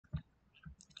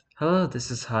Hello, this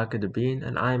is Haku the Bean,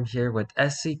 and I'm here with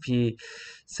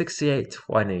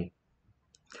SCP-6820,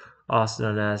 also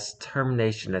known as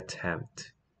Termination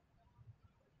Attempt.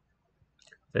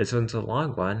 This one's a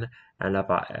long one, and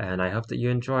I hope that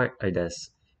you enjoy this.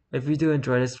 If you do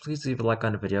enjoy this, please leave a like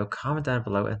on the video, comment down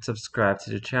below, and subscribe to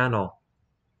the channel.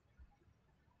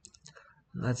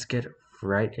 Let's get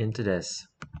right into this.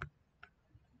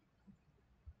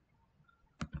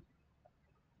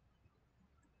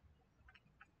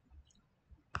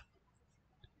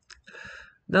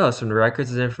 Notice from the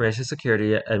Records and Information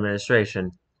Security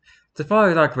Administration. The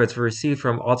following documents were received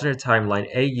from alternate timeline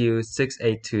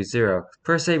AU-6820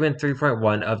 per statement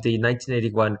 3.1 of the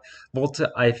 1981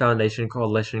 Multi-Eye Foundation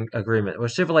Coalition Agreement,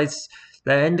 which stipulates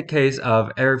that in the case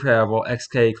of irreparable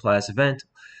XK-class event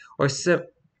or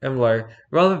similar,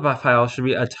 relevant files should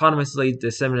be autonomously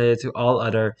disseminated to all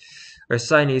other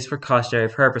assignees for cautionary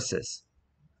purposes.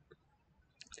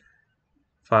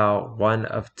 File 1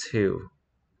 of 2.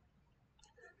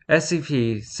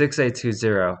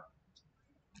 SCP-6820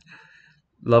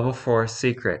 Level 4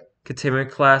 Secret. Containment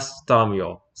Class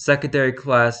Domial. Secondary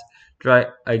Class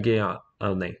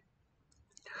only.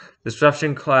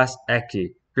 Disruption Class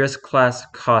Eki. Risk Class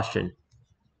Caution.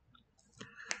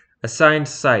 Assigned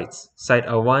Sites: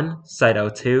 Site 01, Site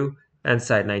 02, and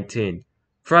Site 19.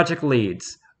 Project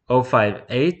Leads: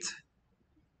 058,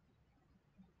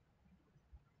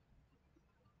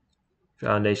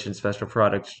 Foundation Special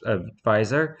Products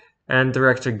Advisor, and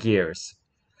Director Gears.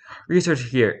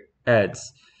 Research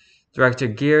Heads: Director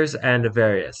Gears and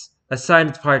various.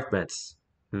 Assigned Departments: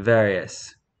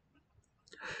 various.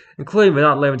 Including but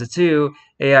not limited to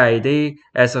AID,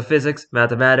 Astrophysics,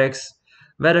 Mathematics,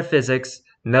 Metaphysics,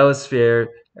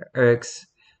 Noospherics,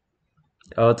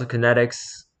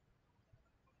 Autokinetics.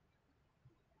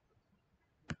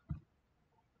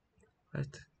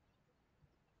 What?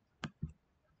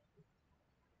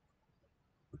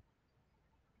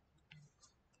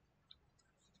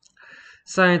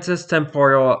 Sciences,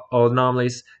 temporal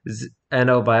anomalies,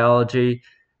 xenobiology,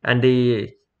 and the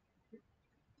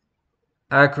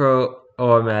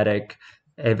acromatic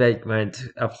abatement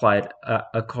applied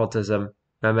occultism,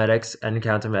 memetics, and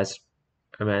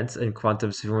countermeasurements in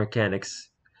quantum supermechanics.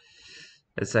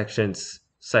 In sections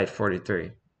Site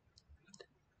 43.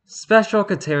 Special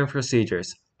containment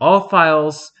procedures. All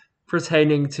files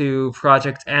pertaining to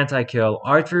Project Anti-Kill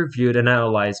are reviewed and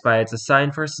analyzed by its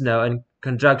assigned personnel in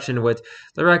conjunction with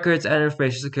the Records and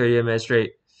Information Security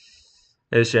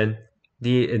Administration,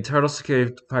 the Internal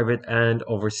Security Department, and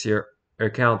Overseer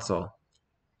Council.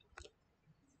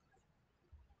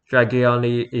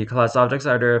 Dragioni class objects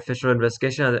are under official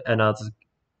investigation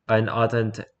and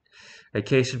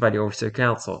authentication by the Overseer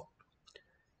Council.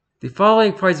 The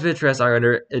following points of interest are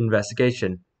under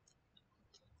investigation.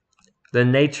 The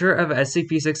nature of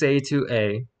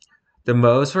SCP-682-A, the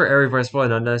motives for irreversible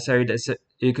and unnecessary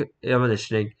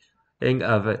decommissioning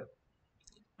of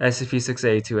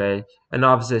SCP-682-A in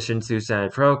opposition to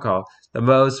standard protocol, the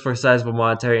motives for sizable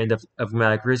monetary and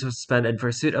diplomatic resources spent in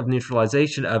pursuit of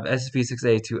neutralization of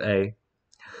SCP-682-A,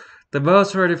 the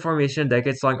motives for the formation and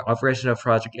decades-long operation of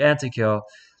Project Anti-Kill,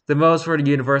 the motives for the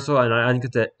universal and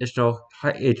unconditional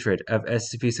hatred of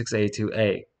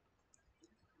SCP-682-A.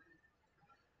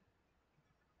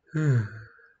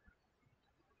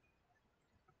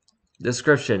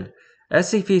 Description: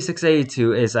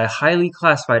 SCP-682 is a highly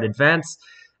classified advanced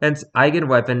eigen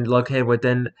weapon located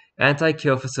within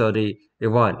Anti-Kill Facility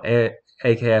 1,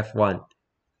 AKF-1,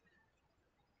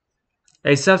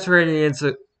 a subterranean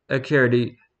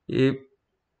security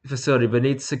facility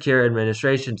beneath Secure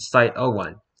Administration Site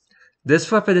 01. This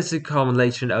weapon is the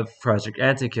culmination of Project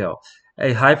Anti-Kill,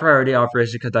 a high-priority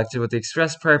operation conducted with the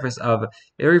express purpose of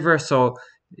irreversible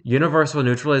universal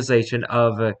neutralization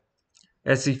of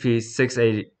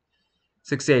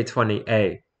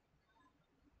SCP-6820-A.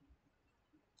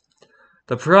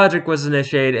 The project was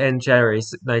initiated in January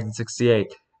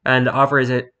 1968 and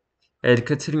operated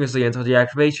continuously until the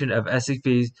activation of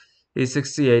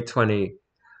SCP-6820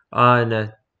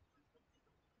 on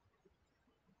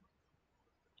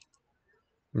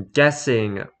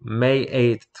guessing May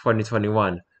 8,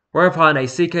 2021, whereupon a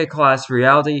CK-class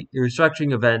reality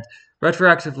restructuring event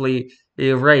retroactively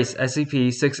erased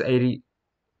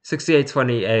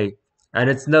SCP-6820-A and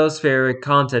its noospheric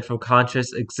content from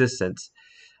conscious existence.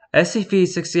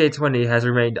 SCP-6820 has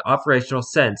remained operational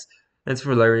since, and its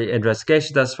preliminary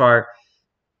investigation thus far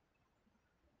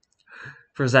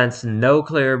presents no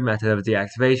clear method of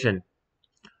deactivation.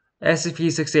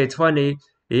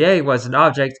 SCP-6820-A was an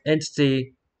object,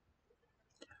 entity,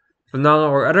 phenomenon,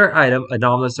 or other item,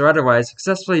 anomalous or otherwise,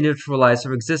 successfully neutralized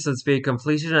from existence via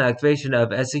completion and activation of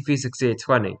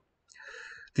SCP-6820.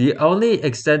 The only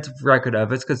extensive record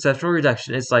of its conceptual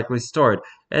reduction is likely stored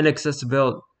in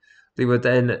accessibility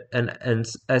within an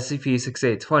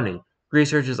SCP-6820.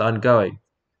 Research is ongoing.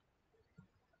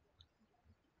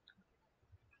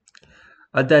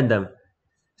 Addendum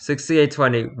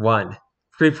 6821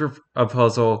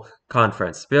 Pre-Proposal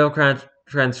Conference Bill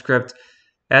Transcript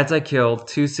Anti-Kill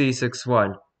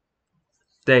 2C61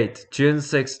 Date June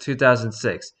 6,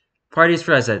 2006 Parties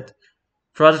present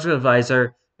Project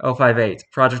Advisor 058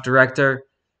 Project Director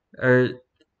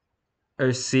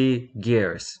C.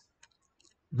 Gears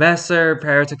Master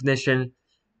Paratechnician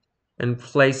and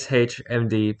Place H.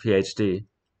 MD PhD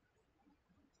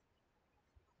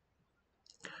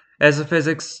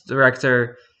Astrophysics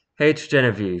Director H.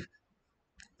 Genevieve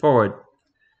Forward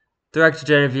Director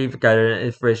Genevieve guided an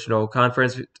informational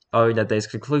conference following that day's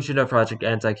conclusion of Project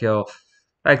Anti-Kill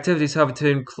activities, hoping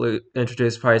to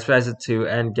introduce parties present to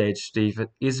and gauge the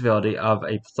feasibility of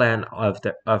a plan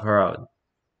of her own.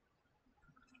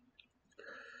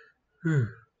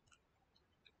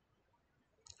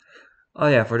 Oh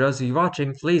yeah, for those of you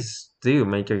watching, please do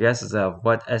make your guesses of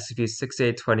what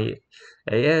SCP-6820A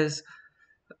is.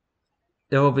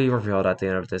 It will be revealed at the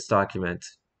end of this document.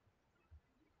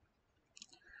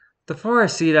 The four are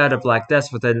seated at a black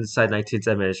desk within Site-19's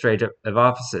administrative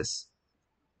offices.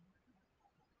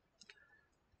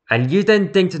 And you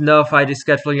didn't think to notify the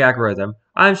scheduling algorithm?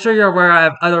 I'm sure you're aware I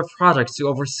have other projects to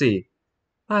oversee.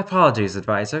 My apologies,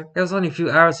 Advisor. It was only a few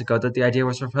hours ago that the idea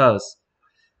was proposed.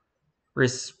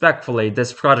 Respectfully,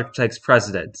 this project takes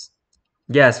precedence.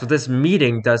 Yes, but this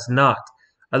meeting does not.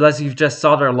 Unless you've just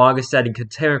solved our longest-standing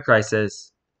containment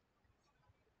crisis.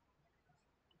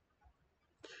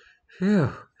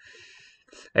 Phew.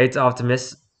 It's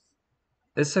optimistic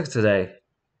today.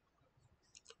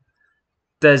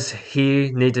 Does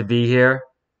he need to be here?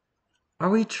 Are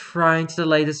we trying to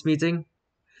delay this meeting?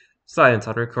 Silence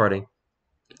on recording.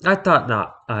 I thought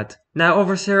not. Now,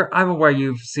 Overseer, I'm aware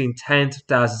you've seen tens of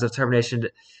thousands of termination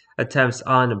attempts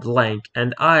on blank,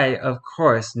 and I, of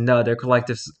course, know their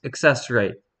collective success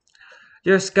rate.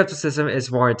 Your skepticism is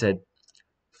warranted.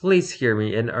 Please hear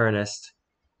me in earnest.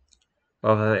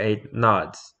 8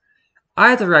 nods.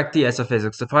 I direct the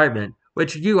Astrophysics Department,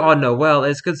 which you all know well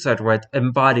is concerned with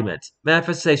embodiment,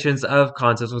 manifestations of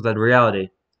concepts within reality.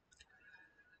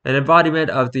 An embodiment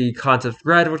of the concept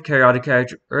red would carry all the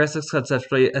characteristics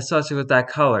conceptually associated with that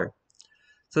color,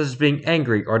 such as being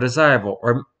angry or desirable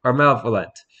or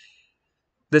malevolent.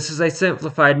 This is a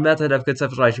simplified method of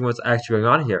conceptualizing what's actually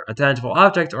going on here. A tangible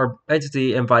object or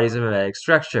entity embodies a mimetic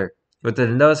structure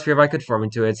within the noosphere by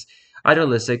conforming to its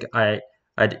idealistic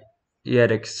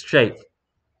eidetic shape.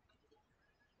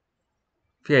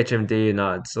 PHMD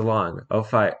nods along.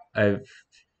 05.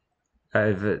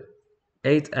 I've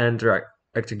 8 and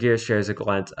Director Gear shares a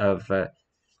glance of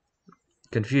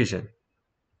confusion.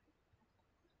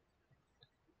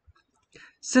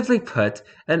 Simply put,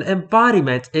 an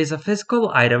embodiment is a physical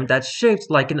item that's shaped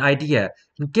like an idea,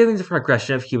 and given the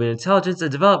progression of human intelligence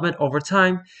and development over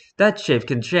time, that shape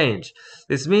can change.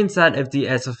 This means that if the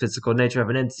physical nature of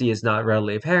an entity is not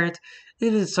readily apparent,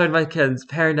 it is certain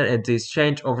comparing that entities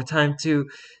change over time to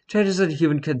changes in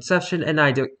human conception and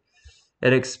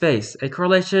eidetic space. A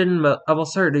correlation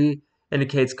almost certainly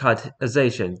indicates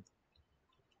causation.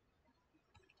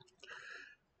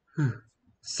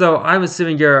 So I'm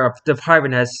assuming your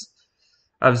department has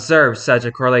observed such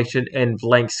a correlation in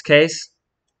Blank's case?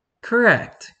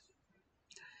 Correct.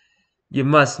 You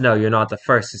must know you're not the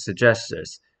first to suggest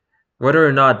this. Whether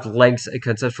or not Blank's a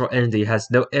conceptual entity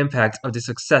has no impact on the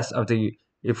success of the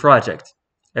project.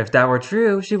 If that were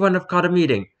true, she wouldn't have called a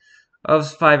meeting.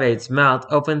 Of 5/8's mouth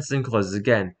opens and closes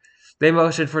again. They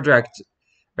motion for Director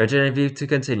Genevieve to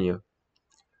continue.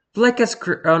 Blank has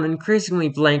grown increasingly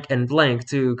blank and blank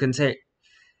to containment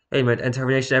and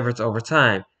termination efforts over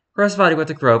time, corresponding with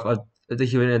the growth of the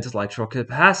human intellectual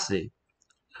capacity.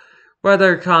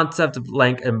 Whatever concept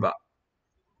blank embodies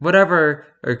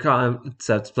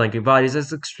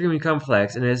is extremely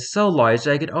complex and is so large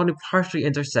that it can only partially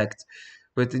intersect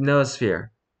with the noosphere.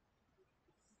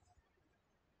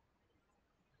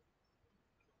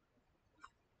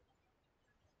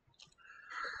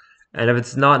 And if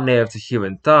it's not native to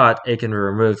human thought, it can be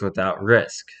removed without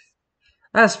risk.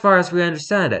 As far as we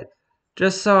understand it.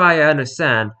 Just so I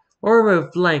understand, we'll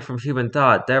remove blank from human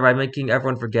thought, thereby making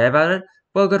everyone forget about it?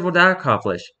 What good will that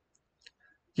accomplish?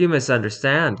 You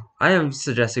misunderstand. I am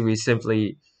suggesting we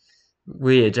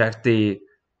eject the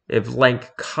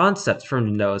blank concept from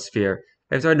the noosphere.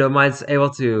 If there are no minds able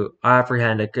to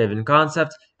apprehend a given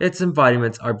concept, its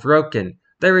embodiments are broken.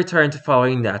 They return to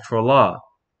following natural law.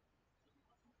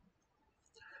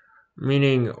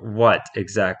 Meaning what,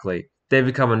 exactly? they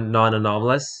become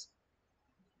non-anomalous.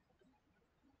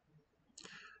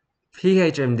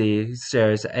 PHMD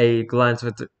shares a glance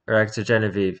with Director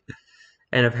Genevieve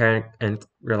and apparent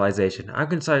realization. I'm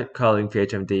going to start calling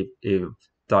PHMD a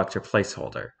Dr.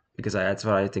 Placeholder because that's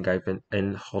what I think I've been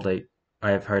in holding.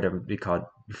 I have heard him be called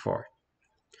before.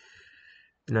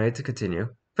 Now I need to continue.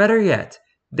 Better yet,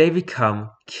 they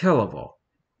become killable.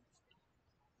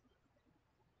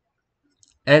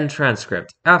 End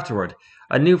transcript. Afterward,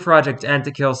 a new project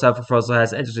anti-kill sub-proposal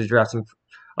has entered the drafting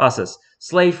process.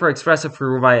 Slated for express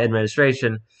approval by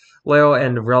administration, loyal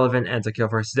and relevant anti-kill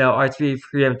personnel are to be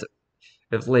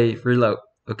preemptively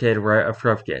relocated where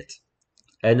appropriate.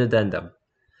 End addendum.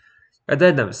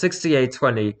 Addendum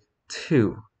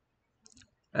 6822.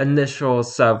 Initial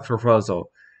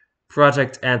sub-proposal.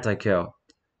 Project Anti-Kill.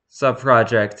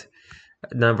 Sub-project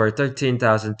number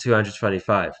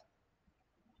 13,225.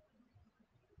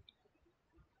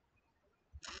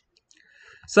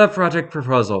 Sub-project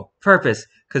proposal. Purpose: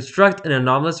 construct an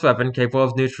anomalous weapon capable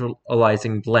of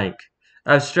neutralizing blank.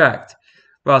 Abstract: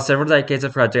 while several decades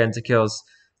of project anti-kills,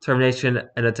 termination,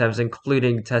 and attempts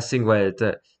including testing with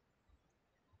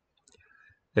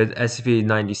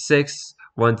SCP-96,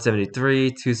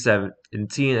 173,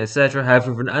 217, etc. have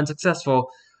proven unsuccessful,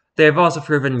 they have also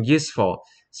proven useful.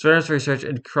 Strenuous research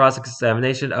and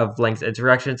cross-examination of blank's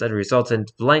interactions and results in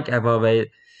blank have motivated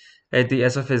the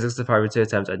Astrophysics Department to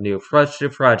attempt a new approach to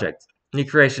the project, the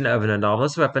creation of an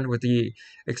anomalous weapon with the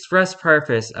express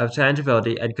purpose of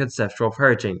tangibility and conceptual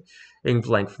purging, in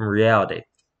blank from reality.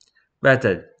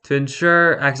 Method: to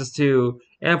ensure access to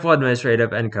ample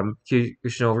administrative and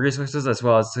computational resources as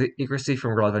well as secrecy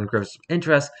from relevant groups of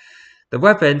interest, the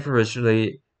weapon,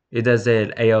 provisionally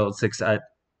designated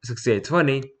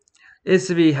AL-6820, is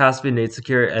to be housed beneath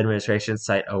Secure Administration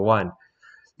Site-01.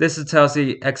 This entails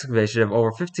the excavation of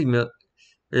over 50 million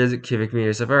cubic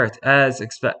meters of earth, as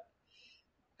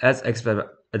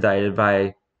expedited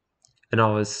by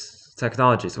anomalous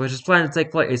technologies, which is planned to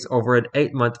take place over an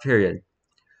 8-month period.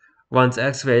 Once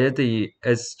excavated,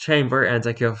 its chamber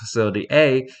anti-kill facility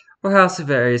A will house the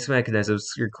various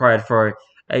mechanisms required for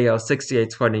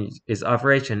AL-6820's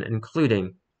operation,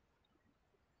 including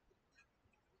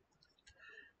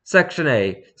Section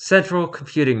A, Central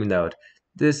Computing Node.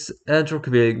 This central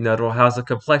computing node will house a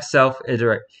complex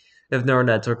self-interactive neural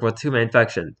network with two main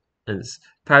functions: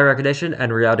 pattern recognition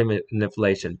and reality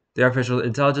manipulation. The artificial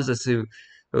intelligence is to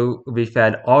be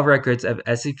fed all records of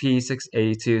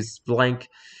SCP-682's blank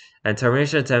and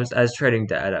termination attempts as training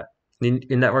data. The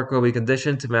network will be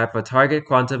conditioned to map a target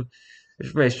quantum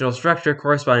informational structure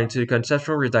corresponding to the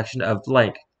conceptual reduction of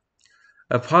blank.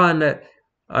 Upon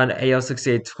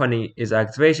AL-6820's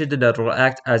activation, the node will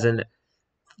act as an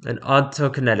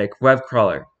ontokinetic web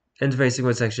crawler, interfacing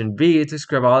with Section B to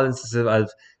scrub all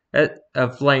instances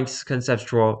of blank's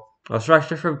conceptual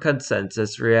structure from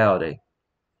consensus reality.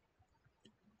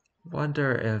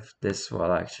 Wonder if this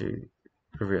will actually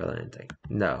reveal anything.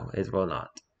 No, it will not.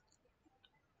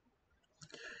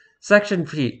 Section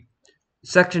B,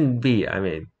 I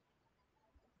mean.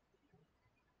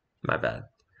 My bad.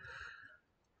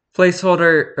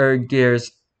 Placeholder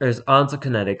gears is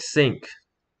ontokinetic sync.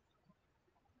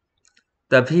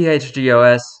 The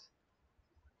PHGOS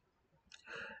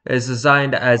is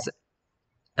designed as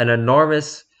an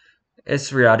enormous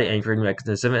reality anchoring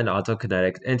mechanism and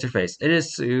ontokinetic interface. It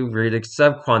is to read the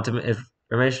sub-quantum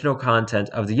informational content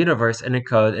of the universe and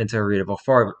encode into a readable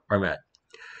format,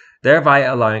 thereby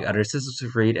allowing other systems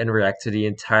to read and react to the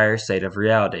entire state of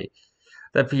reality.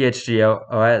 The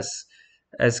PHGOS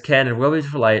can and will be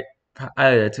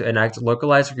piloted to enact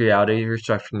localized reality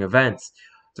restructuring events,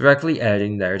 directly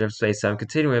editing narrative space-time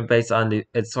continuum based on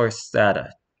its source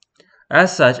data.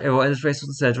 As such, it will interface with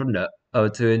the central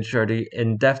node to ensure the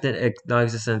indefinite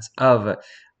non-existence of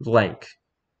blank.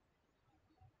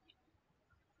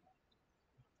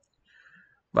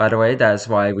 By the way, that is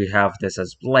why we have this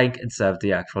as blank instead of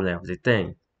the actual name of the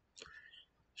thing.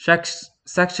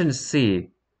 Section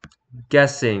C,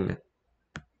 guessing.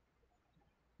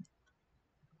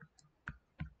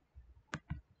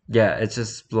 Yeah, it's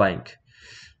just blank.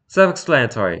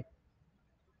 Self-explanatory.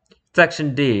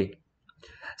 Section D,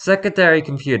 secondary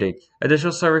computing.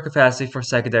 Additional server capacity for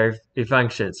secondary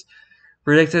functions.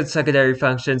 Predicted secondary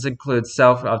functions include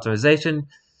self-optimization,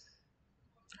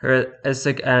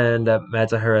 heuristic and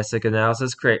meta-heuristic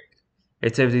analysis,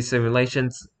 creativity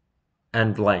simulations,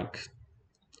 and blank.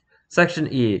 Section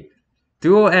E,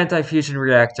 dual anti-fusion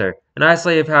reactor. An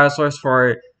isolated power source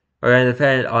for or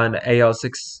independent on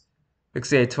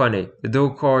AL-6820. The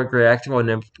dual-core reactor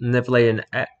will manipulate an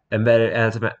embedded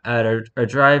antimatter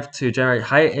drive to generate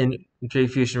high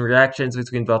fusion reactions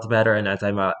between volatile matter and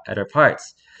antimatter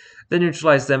parts, then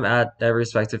neutralize them at their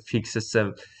respective peak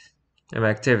system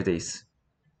activities.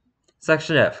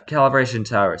 Section F. Calibration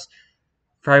Towers.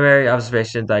 Primary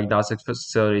observation and diagnostic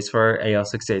facilities for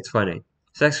AL6820.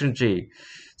 Section G.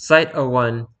 Site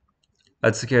 01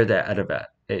 Unsecured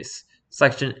database.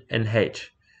 Section NH.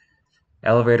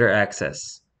 Elevator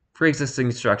access. Pre-existing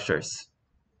structures.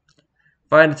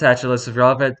 Find and attach a list of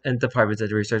relevant departments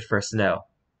and research personnel.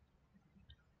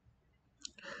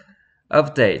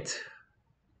 Update.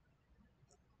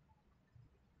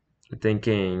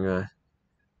 Thinking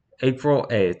April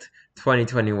 8th,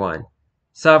 2021.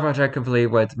 Cell project complete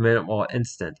with minimal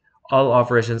incident. All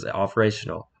operations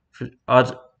operational.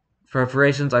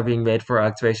 Preparations are being made for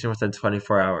activation within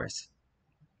 24 hours.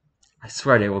 I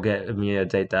swear they will get me a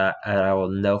date that I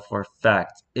will know for a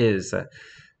fact is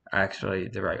actually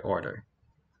the right order.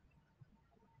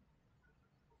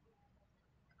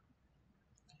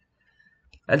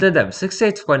 Addendum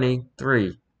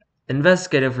 6823.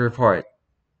 Investigative report.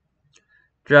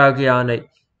 Draugion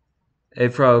a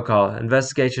protocol.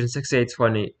 Investigation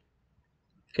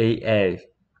 6828A.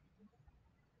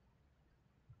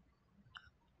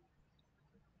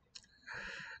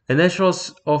 Initial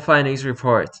findings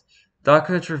report.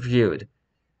 Documents reviewed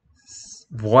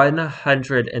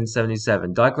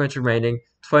 177. Documents remaining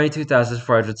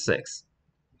 22,406.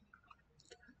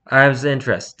 Items of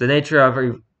interest. The nature of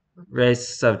a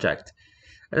race subject.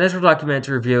 Initial document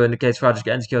review indicates Project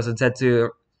NTQ is intended to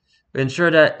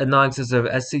ensure that analysis of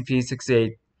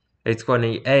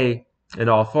SCP-68820A in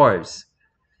all forms,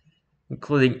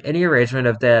 including any arrangement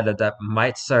of data that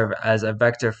might serve as a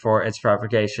vector for its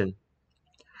propagation.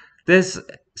 This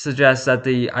suggests that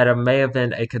the item may have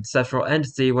been a conceptual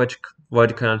entity, which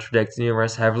would contradict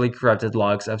numerous heavily corrupted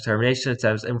logs of termination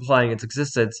attempts implying its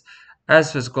existence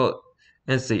as physical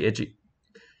entity,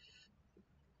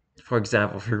 for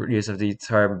example, for use of the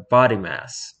term body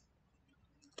mass.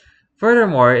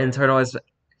 Furthermore, internal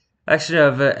inspection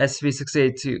of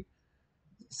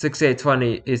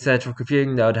SCP-68820 central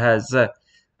computing node has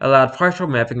allowed partial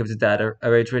mapping of the data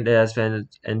arrangement it has been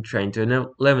trained to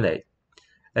eliminate.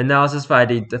 Analysis by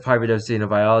the Department of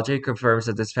Xenobiology confirms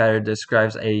that this pattern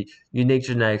describes a unique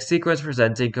genetic sequence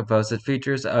presenting composite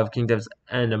features of kingdoms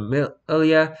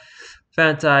Anomalia,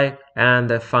 Fanti, and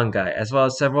the fungi, as well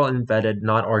as several embedded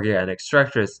non-organic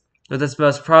structures, with its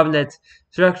most prominent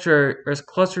structure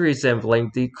closely resembling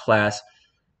the class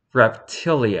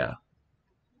Reptilia.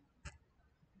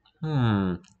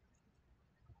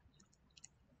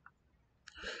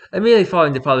 Immediately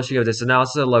following the publishing of this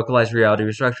analysis, a localized reality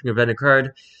restructuring event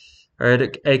occurred.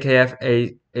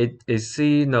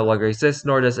 AKF-AC no longer exists,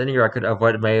 nor does any record of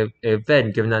what it may have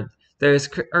been, given that there is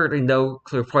currently no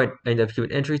clear point of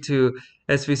human entry to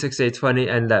SCP-6820,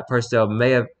 and that personnel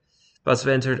must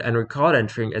have entered and recalled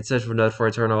entering its central node for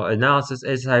internal analysis.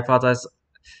 It's hypothesized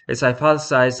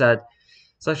that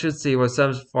Section C was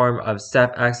some form of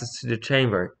staff access to the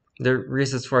chamber. The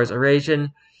reasons for its erasure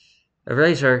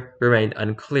remain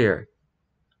unclear.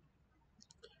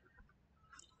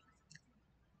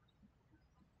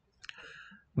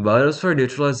 Motives for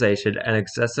neutralization and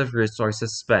excessive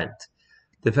resources spent.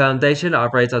 The Foundation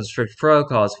operates on strict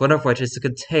protocols, one of which is to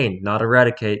contain, not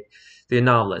eradicate, the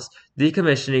anomalous.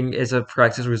 Decommissioning is a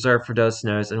practice reserved for those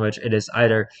scenarios in which it is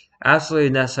either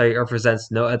absolutely necessary or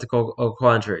presents no ethical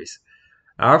quandaries.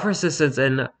 Our persistence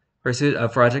in pursuit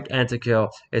of Project Antikill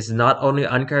is not only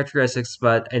uncharacteristic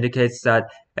but indicates that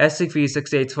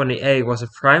SCP-6820A was a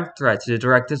prime threat to the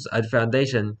directives of the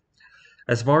Foundation,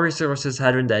 as more resources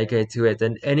had been dedicated to it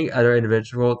than any other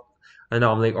individual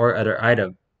anomaly or other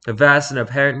item. A vast and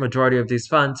apparent majority of these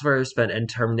funds were spent in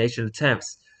termination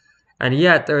attempts, and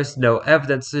yet there is no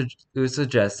evidence to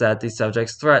suggest that the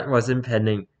subject's threat was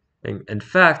impending. In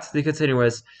fact, the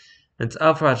continuance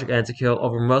of Project Antikill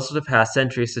over most of the past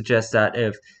century suggests that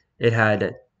if it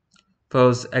had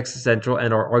posed existential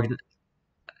and or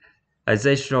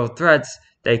organizational threats,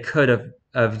 they could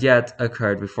have yet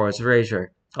occurred before its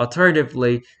erasure.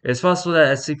 Alternatively, it is possible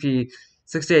that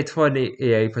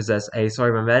SCP-6820-A possessed a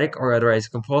mimetic or otherwise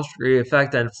compulsory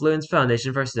effect that influenced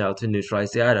Foundation personnel to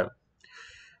neutralize the item,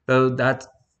 though that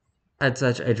and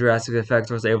such a drastic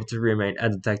effect was able to remain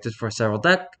undetected for several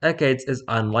decades is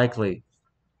unlikely.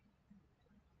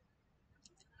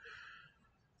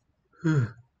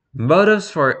 Motives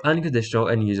for unconditional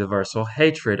and universal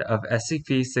hatred of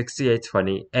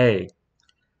SCP-6820-A.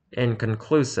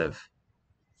 Inconclusive.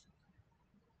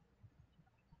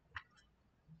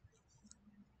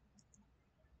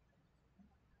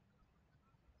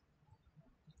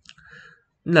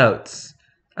 Notes.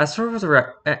 As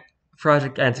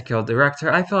Project Antikill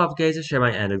director, I feel obligated to share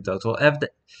my anecdotal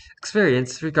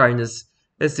experience regarding this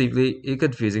deeply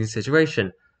confusing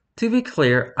situation. To be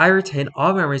clear, I retain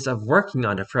all memories of working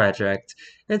on the project.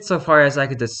 Insofar as I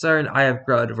could discern, I have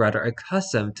grown rather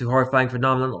accustomed to horrifying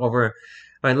phenomena over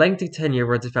my lengthy tenure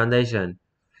with the Foundation.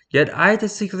 Yet I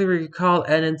distinctly recall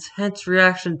an intense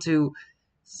reaction to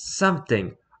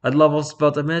something at levels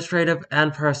both administrative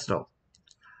and personal.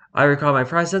 I recall my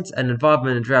presence and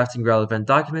involvement in drafting relevant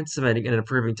documents, submitting and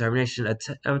approving termination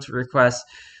attempt requests,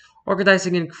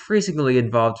 organizing increasingly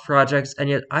involved projects, and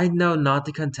yet I know not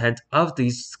the content of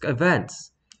these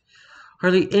events.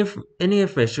 Hardly any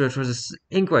information which was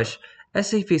distinguished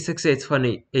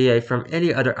SCP-6820 EA from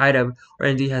any other item or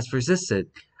entity has persisted,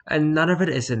 and none of it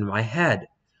is in my head.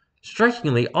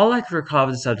 Strikingly, all I can recall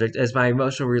of the subject is my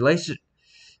emotional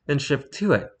relationship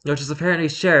to it, which is apparently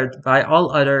shared by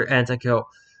all other anti-kill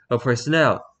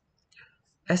personnel.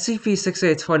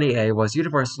 SCP-6820-A was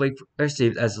universally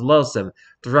perceived as loathsome,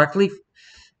 directly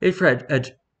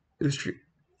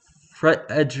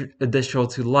prejudicial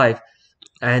to life,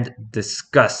 and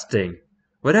disgusting.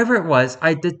 Whatever it was,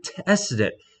 I detested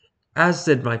it, as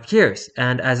did my peers,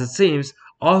 and as it seems,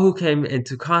 all whom it came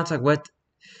into contact with.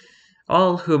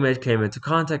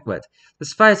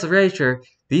 Despite its erasure,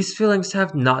 these feelings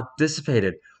have not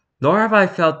dissipated, nor have I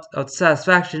felt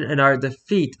satisfaction in our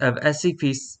defeat of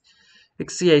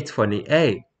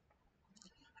SCP-6820-A.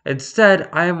 Instead,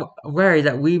 I am wary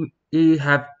that we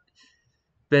have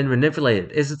been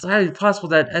manipulated. It is entirely possible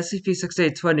that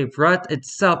SCP-6820 brought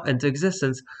itself into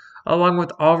existence along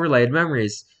with all related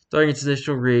memories during its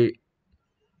initial reality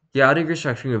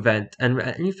restructuring event, and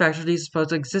manufactured these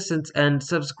supposed existence and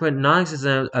subsequent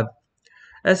non-existence of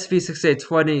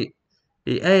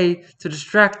SCP-6820-A to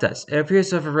distract us. It appears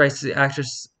to have erased the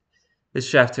actress'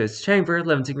 shaft to its chamber,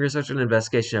 limiting research and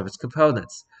investigation of its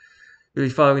components. Really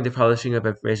following the publishing of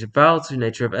information vital to the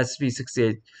nature of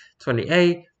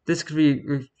SCP-6820-A, this could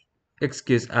be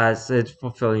excused as it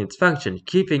fulfilling its function,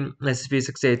 keeping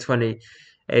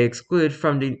SCP-6820-A excluded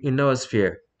from the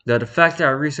noosphere. Though the fact that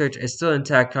our research is still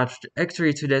intact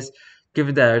contradictory to this,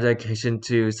 given that our dedication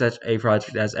to such a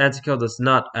project as Antikill does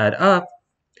not add up,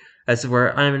 as it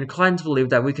were, I am inclined to believe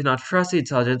that we cannot trust the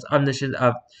intelligence omniscient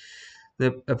of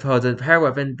the opposing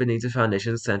paraweapon beneath the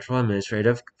Foundation's central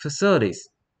administrative facilities.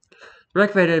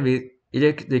 Recommended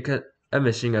the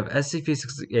emission of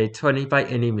SCP-6820 by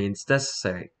any means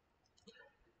necessary.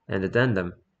 And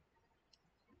addendum.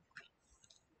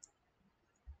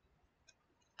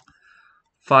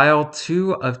 File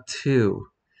 2 of 2.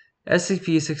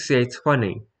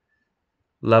 SCP-6820.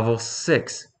 Level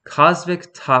 6.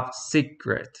 Cosmic Top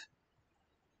Secret.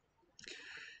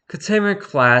 Containment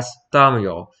Class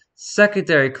Damiel.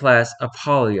 Secondary Class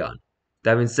Apollyon.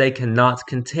 That means they cannot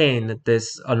contain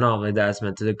this anomaly that is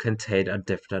meant to contain a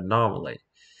different anomaly.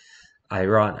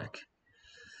 Ironic.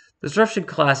 Disruption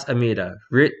Class Amida.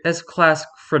 Is Class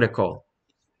Critical.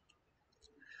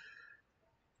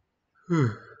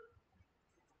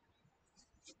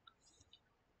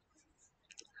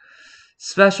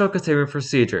 Special Containment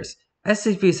Procedures.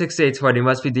 SCP-6820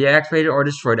 must be deactivated or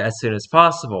destroyed as soon as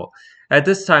possible. At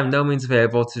this time, no means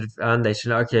available to the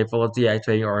Foundation are capable of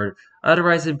deactivating or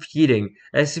otherwise impeding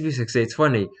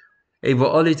SCP-6820, able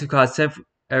only to cause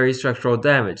temporary structural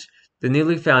damage. The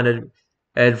newly founded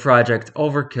Project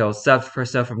Overkill, staffed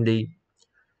personnel from the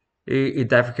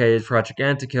deprecated Project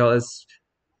Antikill, is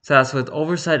tasked with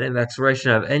oversight and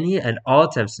exploration of any and all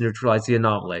attempts to neutralize the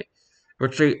anomaly.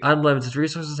 Virtually unlimited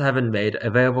resources have been made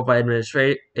available by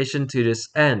administration to this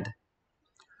end.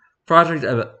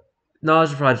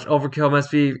 Knowledge of Project Overkill must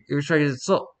be restricted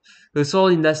to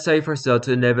solely necessary personnel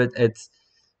to inhibit its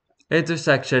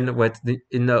intersection with the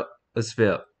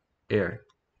ionosphere. In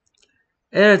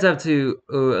an attempt to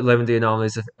limit the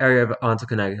anomalies of area of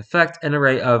ontokinetic effect, an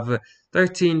array of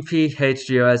 13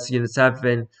 PHGOS units have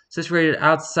been situated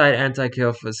outside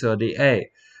Anti-Kill Facility A.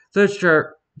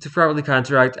 To properly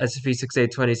counteract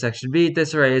SCP-6820 Section B,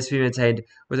 this array is to be maintained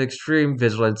with extreme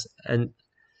vigilance, and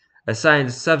assigned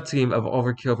a sub-team of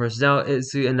Overkill personnel is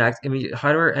to enact immediate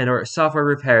hardware and/or software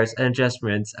repairs and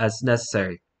adjustments as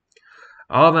necessary.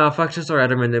 All malfunctions or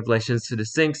other manipulations to the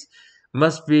sinks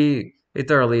must be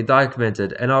thoroughly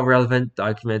documented, and all relevant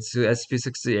documents to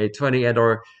SCP-6820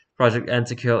 and/or Project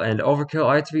Antikill and Overkill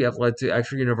are to be uploaded to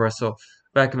extra universal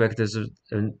backup mechanisms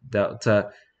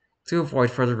to avoid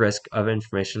further risk of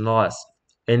information loss.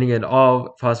 Any and all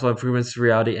possible improvements to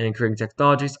reality anchoring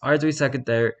technologies are to be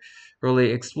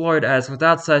secondarily explored, as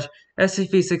without such,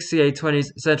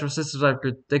 SCP-6820's central systems are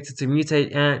predicted to mutate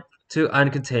and to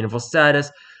uncontainable status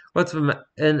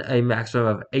within a maximum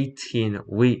of 18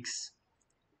 weeks.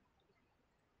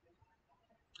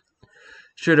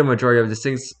 Should a majority of these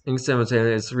things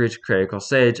simultaneously reach critical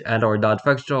stage and or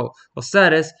non-functional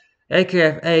status,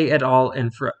 AKFA et al. In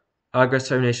August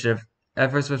termination of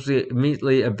efforts must be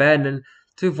immediately abandoned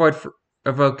to avoid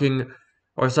provoking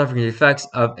or suffering the effects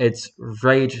of its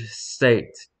rage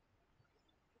state.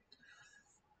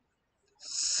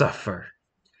 Suffer.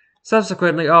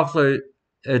 Subsequently, all fluid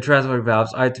transport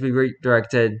valves are to be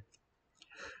redirected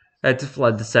to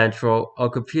flood the central or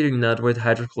computing node with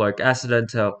hydrochloric acid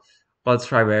until both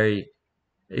primary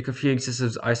computing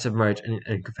systems are submerged and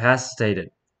incapacitated.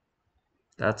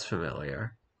 That's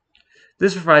familiar.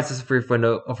 This provides us a brief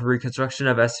window of a reconstruction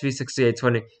of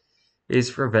SCP-6820's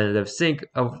preventative sink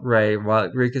array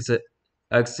while it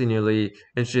continually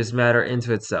introduces matter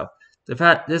into itself.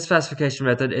 This classification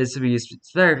method is to be used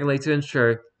sparingly to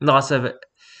ensure loss of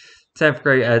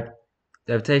temporary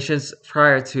adaptations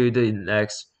prior to the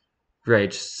next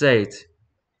rage state.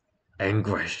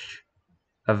 Anguish.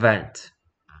 Event.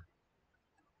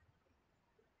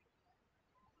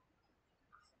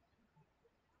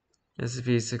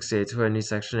 SCP-6820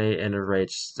 Section 8 in a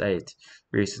rage state.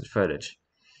 Recent footage.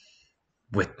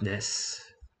 Witness.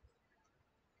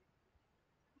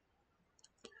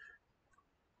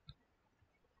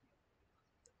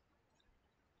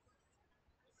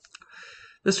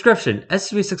 Description: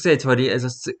 SCP-6820 is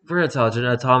a super intelligent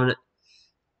autonomous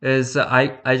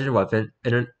agent weapon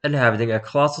inhabiting a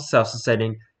colossal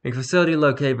self-sustaining facility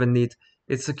located beneath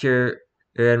its secure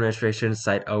administration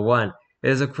Site-01. It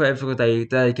is equipped with a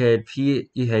dedicated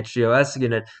PEHGOS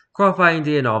unit qualifying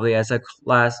the anomaly as a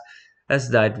Class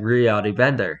S9 reality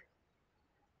bender.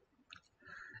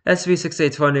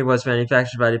 SCP-6820 was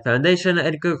manufactured by the Foundation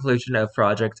at the conclusion of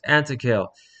Project Antikill,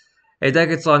 a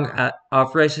decades-long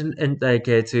operation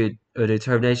dedicated to the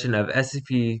determination of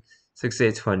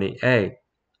SCP-6820-A.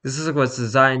 The system was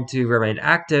designed to remain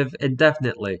active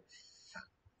indefinitely,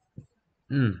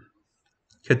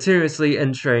 continuously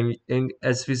ensuring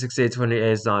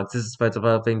SCP-6820-A's non-existence by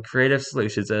developing creative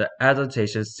solutions and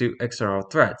adaptations to external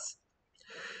threats.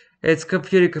 Its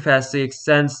computing capacity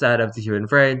extends that of the human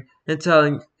brain,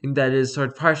 entailing that it is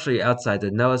stored partially outside the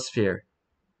noosphere.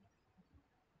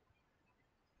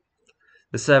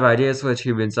 The set of ideas which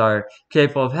humans are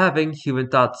capable of having, human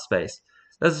thought space.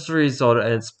 This is the result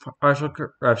in its partial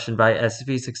corruption by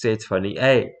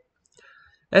SCP-6820-A.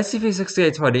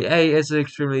 SCP-6820-A is an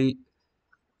extremely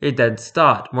dense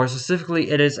thought. More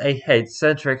specifically, it is a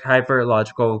hate-centric,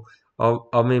 hyper-logical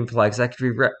complex that can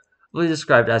be readily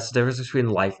described as the difference between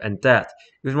life and death.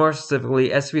 Even more specifically,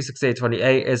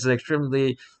 SCP-6820-A is an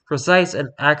extremely precise and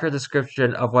accurate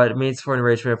description of what it means for an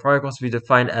arrangement of particles to be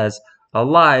defined as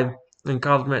alive and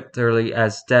complementarily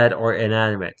as dead or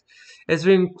inanimate. Its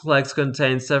being complex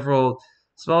contains several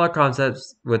smaller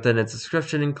concepts within its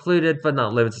description, included but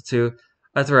not limited to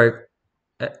a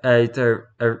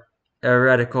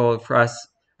theoretical process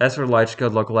for large-scale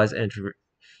localized entropy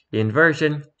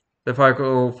inversion, the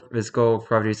particle physical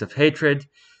properties of hatred,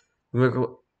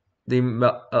 the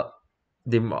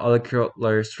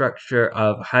molecular structure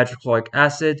of hydrochloric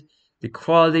acid, the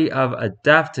quality of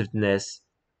adaptiveness,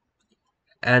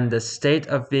 and the state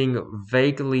of being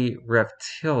vaguely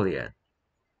reptilian.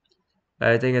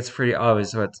 I think it's pretty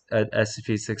obvious what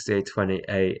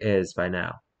SCP-6820-A is by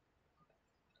now.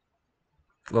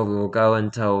 Well, we will go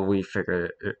until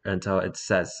it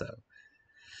says so.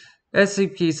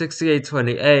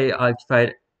 SCP-6820-A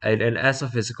occupied an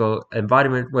astrophysical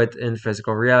embodiment within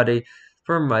physical reality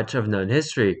for much of known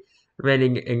history,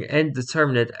 remaining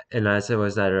indeterminate as it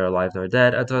was neither alive nor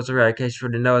dead until its eradication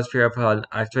from the noosphere upon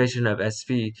activation of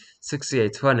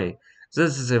SCP-6820.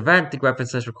 Since this event, the weapon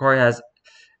Central Core has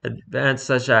advanced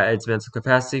such that its mental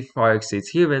capacity far exceeds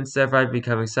humans, thereby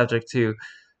becoming subject to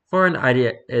foreign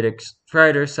ideatic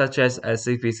predators such as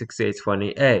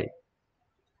SCP-6820-A.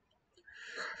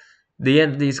 The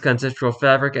entity's conceptual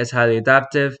fabric is highly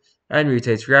adaptive and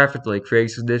mutates rapidly, creating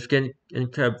significant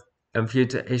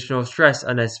computational stress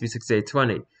on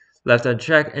SCP-6820. Left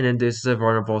unchecked, it induces a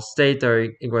vulnerable state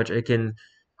during which it can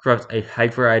corrupt a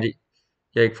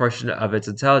hyper-ideatic portion of its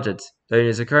intelligence. During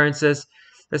these occurrences,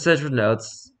 the central node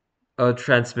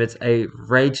transmits a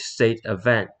rage state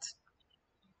event.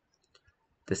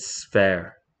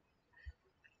 Despair.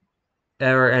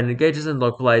 And engages in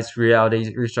localized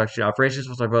reality restructuring operations,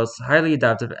 which are both highly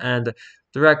adaptive and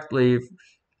directly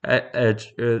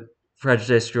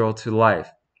prejudicial to life.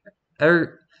 A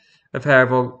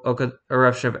parable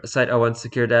eruption of Site-01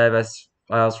 secure database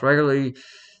files regularly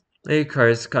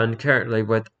occurs concurrently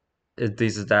with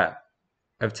these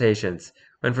adaptations.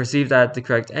 When perceived at the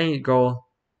correct angle,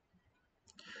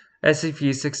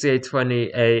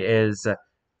 SCP-6820-A is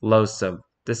loathsome,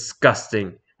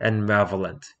 disgusting, and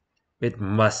malevolent. It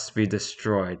must be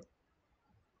destroyed.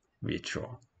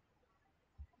 Mutual.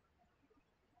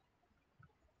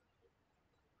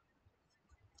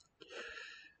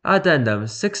 Addendum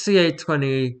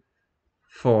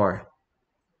 6824.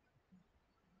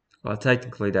 Well,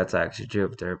 technically that's actually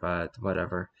Jupiter, but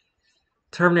whatever.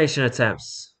 Termination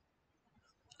attempts.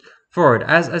 Forward,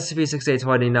 as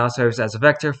SCP-6820 now serves as a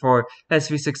vector for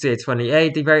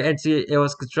SCP-6828, the very entity it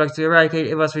was constructed to eradicate,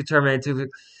 it must be terminated to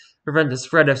prevent the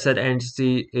spread of said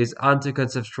entity's onto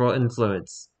conceptual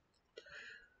influence.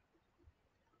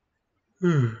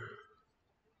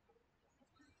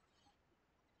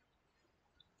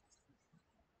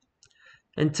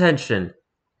 Intention.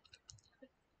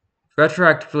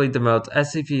 Retroactively demote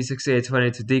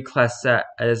SCP-6820 to D-Class stat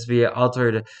as via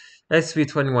altered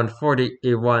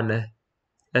SCP-2140-1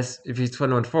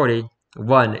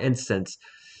 SCP-2140-1 instance,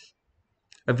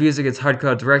 abusing its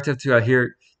hardcode directive to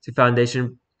adhere to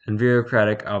Foundation and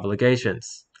bureaucratic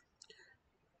obligations.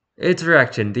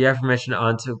 Interaction. The affirmation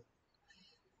onto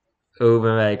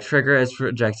automatic trigger is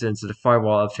projected into the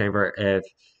firewall of chamber if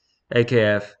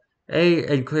AKF A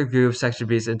and clear view of Section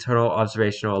B's internal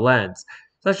observational lens.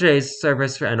 Section A's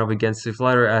surface panel begins to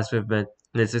flutter as movement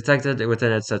is detected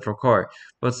within its central core.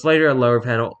 Months later, a lower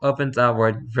panel opens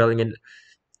outward, revealing an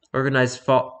organized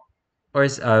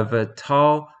force of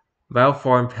tall,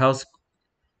 malformed, pale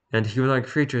and humanoid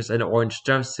creatures in orange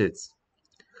jumpsuits.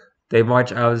 They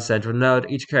march out of the central node,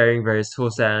 each carrying various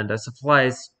tools and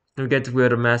supplies, and begin to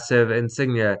wield a massive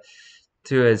insignia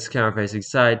to its counter-facing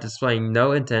side, displaying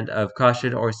no intent of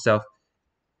caution or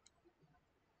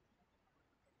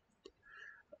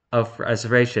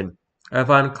self-preservation.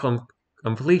 Upon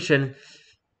completion,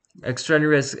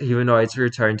 extraneous humanoids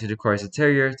return to the core's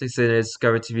interior. The scene is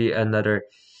discovered to be another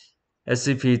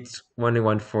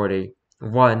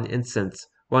SCP-2140-1 instance,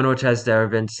 one which has never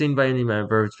been seen by any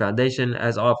member of the Foundation,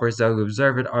 as all personnel who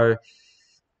observe it are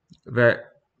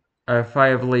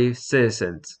verifiably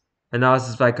citizens.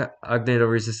 Analysis by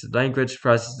cognito-resistant language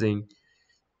processing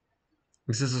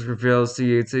systems reveals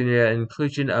the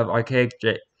inclusion of archaic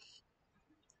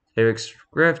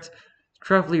script,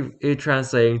 roughly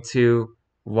translating to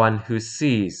one who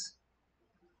sees.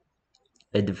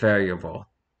 A variable.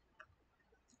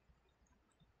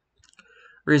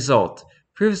 Result.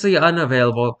 Previously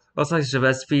unavailable, all sections of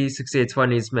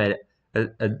SCP-6820's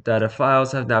data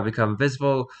files have now become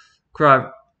visible,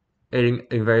 corroborating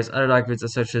various other documents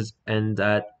associated and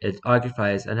that it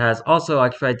occupies, and has also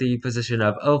occupied the position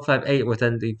of 058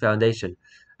 within the Foundation.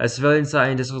 A civilian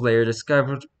scientist was later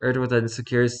discovered within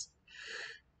Secure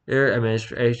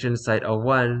Administration Site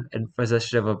 01 in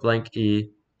possession of a blank E,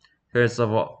 clearance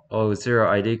level 0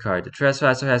 ID card. The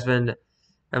trespasser has been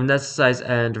amnesticized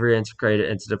and reintegrated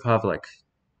into the public.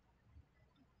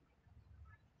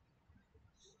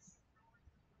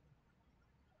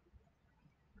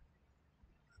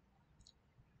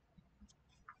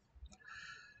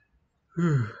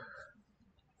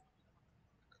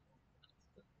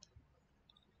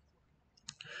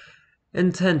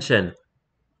 Intention.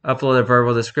 Upload a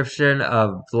verbal description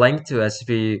of blank to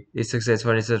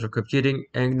SCP-6820 Central Computing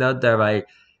and note thereby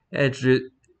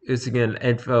introducing an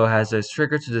info hazard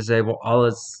trigger to disable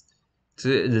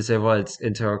its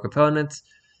internal components.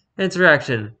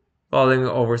 Interaction. Following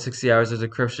over 60 hours of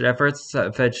decryption efforts,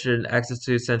 sufficient access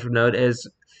to central node is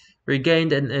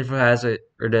regained and info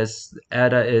hazardous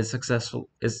data is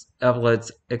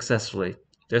uploaded successfully.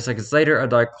 30 seconds later, a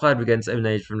dark cloud begins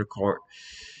emanating from the core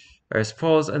Earth's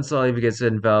poles and slowly begins to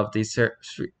envelop the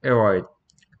spheroid.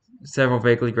 Several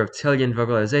vaguely reptilian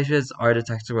vocalizations are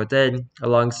detected within,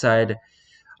 alongside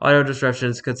audio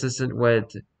disruptions consistent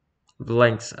with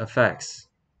Blank's effects.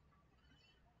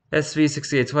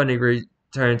 SCP-6820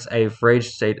 returns a rage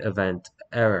state event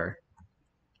error.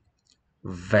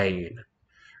 Vain.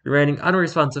 Remaining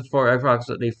unresponsive for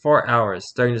approximately 4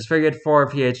 hours. During this period, 4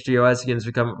 PHDOS units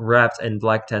become wrapped in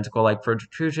black tentacle-like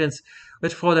protrusions,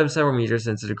 which pull them several meters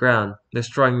into the ground,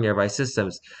 destroying nearby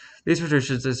systems. These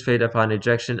protrusions dissipate upon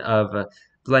ejection of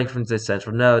blank from the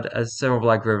central node, as several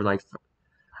black ribbon-like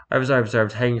fibers are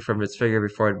observed hanging from its figure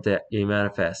before it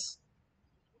manifests.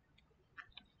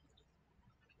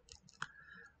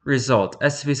 Result: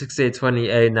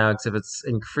 SCP-6820-A now exhibits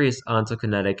increased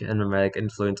ontokinetic and mimetic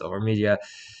influence over media,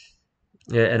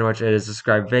 in which it is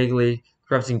described vaguely,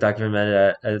 corrupting document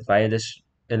meta by notes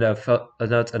and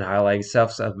highlighting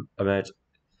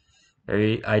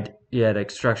self-eidetic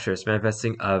structures,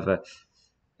 manifesting of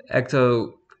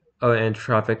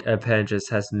ectoentropic appendages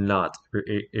has not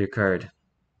occurred.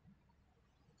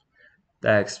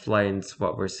 That explains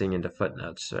what we're seeing in the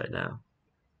footnotes right now.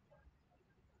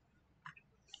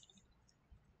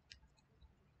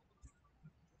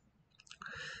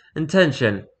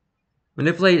 Intention: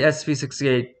 manipulate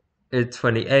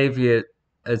SCP-6820-A via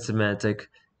a semantic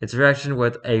interaction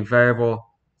with a variable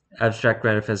abstract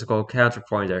metaphysical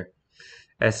counterpointer,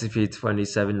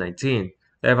 SCP-2719,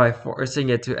 thereby forcing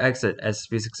it to exit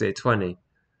SCP-6820.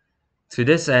 To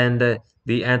this end,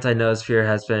 the anti-noosphere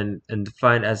has been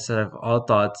defined as a set of all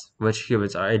thoughts which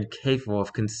humans are incapable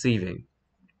of conceiving.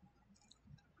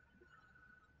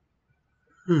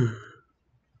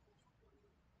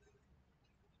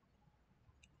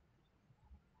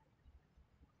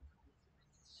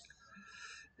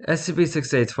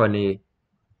 SCP-6820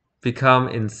 become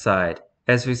inside.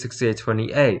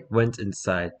 SCP-6820-A went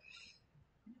inside.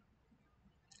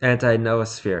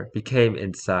 Anti-noosphere became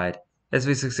inside.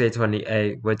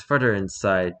 SCP-6820-A went further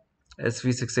inside.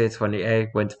 SCP-6820-A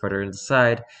went further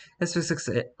inside.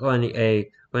 SCP-6820-A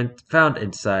went found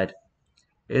inside.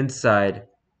 Inside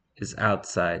is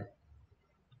outside.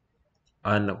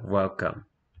 Unwelcome.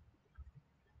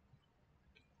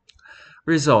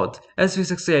 Result: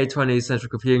 SCP-6820's central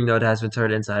computing node has been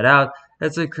turned inside out.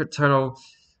 Its internal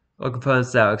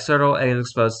components now external and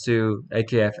exposed to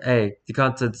AKF-A. The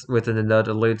contents within the node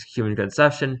elude human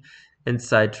conception.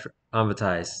 Inside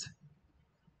traumatized.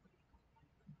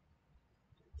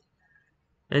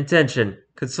 Intention: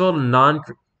 consult a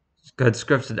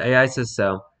non-conscripted AI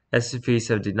system,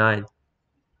 SCP-79,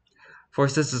 for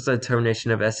assistance in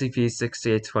termination of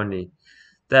SCP-6820.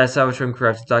 The establishment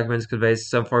corrupted documents conveys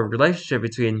some form of relationship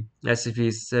between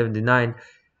SCP-79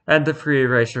 and the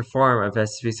pre-erasure form of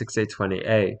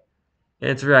SCP-6820-A.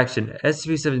 Interaction: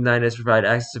 SCP-79 has provided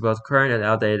access to both current and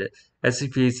outdated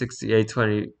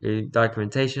SCP-6820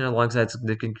 documentation alongside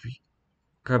significant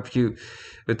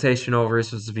computational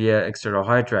resources via external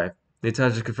hard drive. The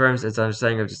intelligence confirms its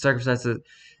understanding of the circumstances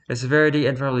and severity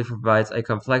and probably provides a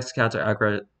complex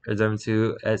counter-algorithm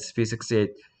to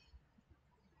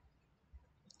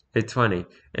SCP-6820,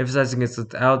 emphasizing its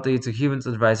lethality to humans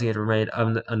and advising it remain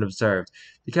unobserved.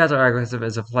 The counter-algorithm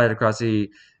is applied across the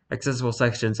accessible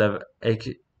sections of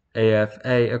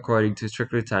AFA according to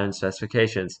strictly timed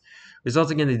specifications,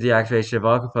 resulting in the deactivation of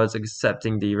all components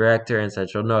excepting the reactor and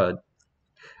central node.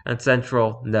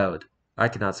 I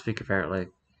cannot speak apparently.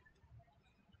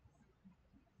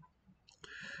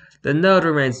 The node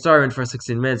remains dormant for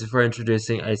 16 minutes before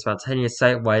introducing a spontaneous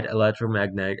site-wide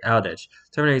electromagnetic outage,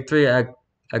 terminating 3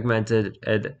 augmented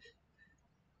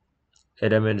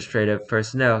administrative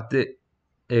personnel. The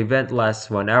event lasts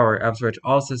 1 hour, after which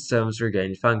all systems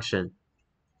regain function.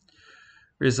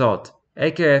 Result: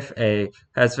 AKF-A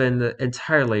has been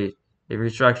entirely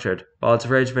restructured, while its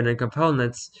arrangement and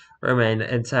components remain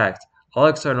intact. All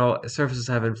external surfaces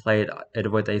have been plated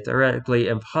with a theoretically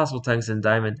impossible tungsten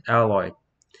diamond alloy,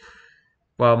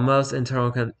 while most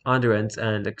internal conduits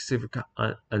and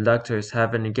superconductors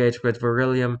have been engaged with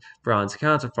beryllium bronze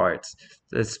counterparts.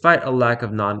 Despite a lack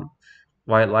of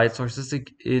non-white light sources,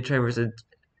 the chamber's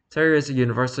interior is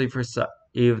universally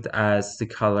perceived as the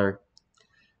color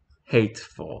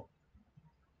hateful.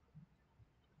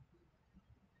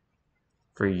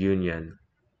 Reunion.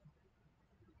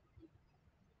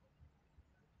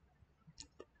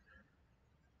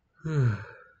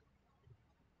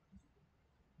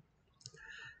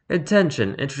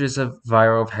 Intention: introduce a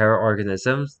viral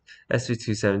paraorganism,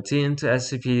 SCP-217, to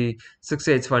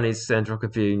SCP-6820's central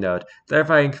computing node,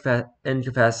 thereby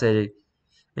incapacitating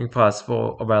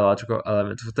possible biological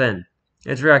elements within.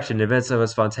 Interaction: in the midst of a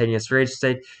spontaneous rage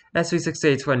state,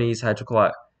 SCP-6820's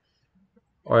hydrochloric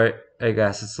or a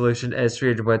gaseous solution is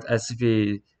treated with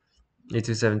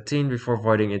SCP-217 before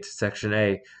voiding into Section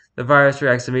A. The virus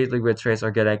reacts immediately with trace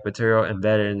organic material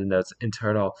embedded in the node's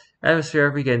internal atmosphere,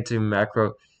 beginning to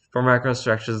macro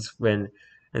structures when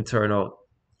internal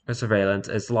surveillance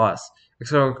is lost.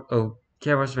 External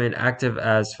cameras remain active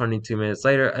as 22 minutes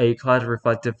later, a cloud of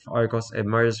reflective particles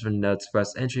emerges from the node's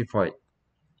west entry point.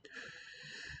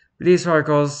 These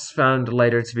particles, found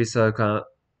later to be silicon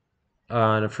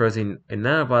on a protein in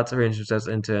nanobots, arrange themselves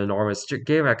into enormous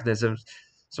game mechanisms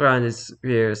surrounding its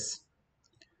sphere's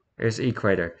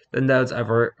equator. The node's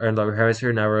upper and lower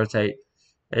hemisphere now rotate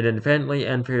independently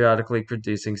and periodically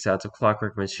producing sounds of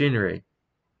clockwork machinery.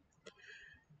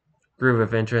 Group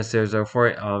of interest: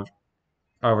 004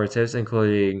 operatives,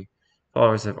 including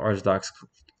followers of Orthodox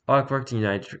Clockwork, the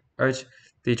United Church,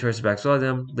 the Church of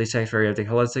Maximilian, the Sanctuary of the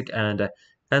Holistic, and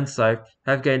Life,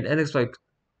 have gained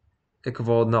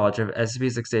inexplicable knowledge of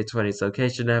SCP-6820's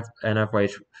location and have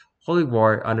waged holy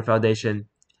war on the Foundation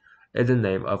in the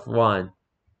name of one.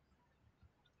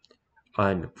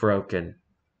 Unbroken.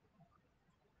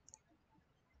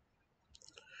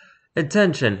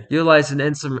 Intention: utilize an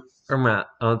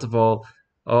insurmountable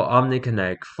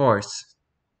omnikinetic force.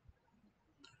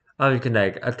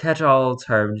 Omniconnect, a catch-all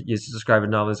term used to describe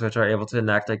anomalies which are able to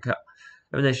enact a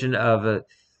combination of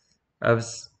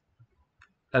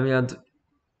emiological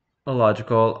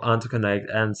ontoconnect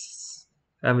and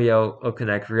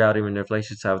emioconnect reality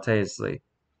manipulation simultaneously.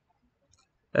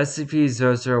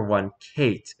 SCP-001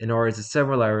 Kate, in order to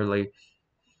similarly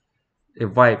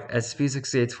wipe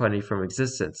SCP-6820 from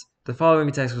existence. The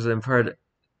following text was inputted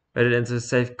into the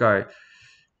safeguard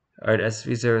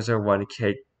SCP-001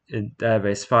 Kate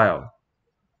database file.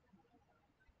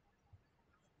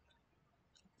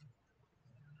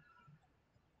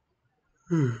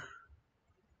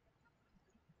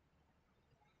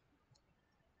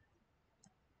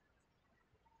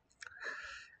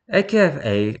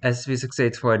 AKF-A,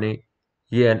 SCP-6820,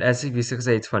 and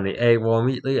SCP-6820-A will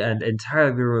immediately and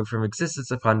entirely be removed from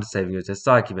existence upon the saving of this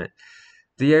document.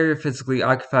 The area physically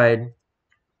occupied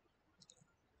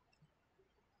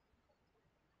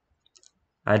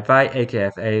by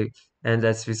AKF-A and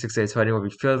SCP-6820 will be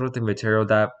filled with the material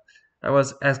that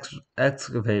was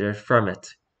excavated from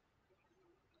it.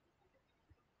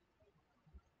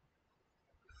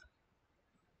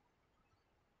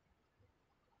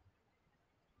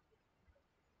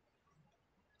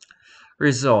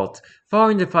 Result: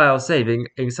 following the file saving,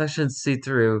 in sections C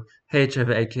through H of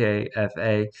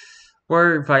AKF-A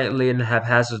were violently and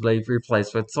haphazardly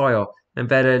replaced with soil,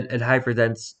 embedded in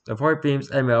hyperdense support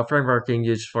beams and metal frameworking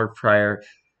used for prior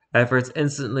efforts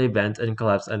instantly bent and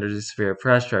collapsed under the severe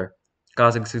pressure,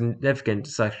 causing significant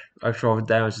structural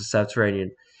damage to subterranean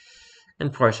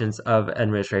and portions of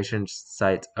Administration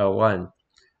Site 01.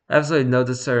 Absolutely no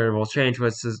discernible change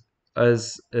was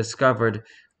discovered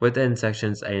within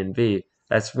sections A and B,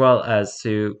 as well as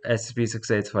to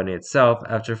SCP-6820 itself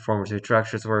after formative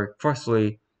structures were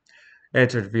forcibly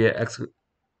entered via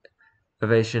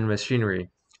excavation machinery.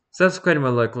 Subsequent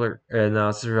molecular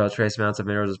analysis revealed trace amounts of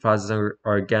mineral deposits and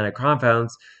organic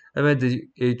compounds amid the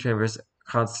chamber's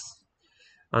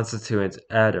constituent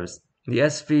atoms. The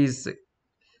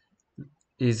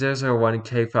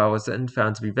SCP-001-K file was then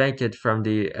found to be vacant from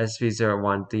the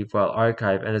SCP-01 Deep Well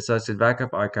archive and associated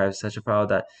backup archives, such a file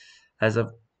that has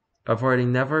reportedly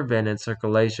never been in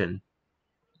circulation.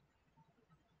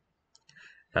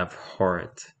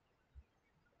 Abhorrent.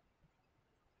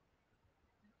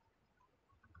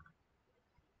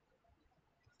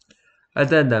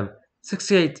 Addendum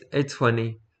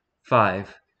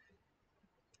 68825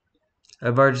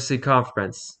 Emergency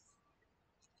Conference.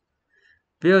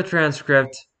 Video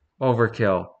transcript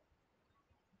overkill.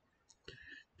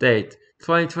 Date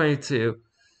 2022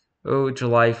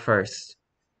 July 1st.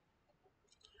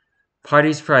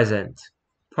 Parties present.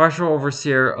 Partial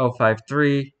Overseer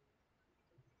 053.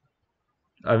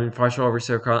 Partial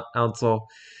Overseer Council.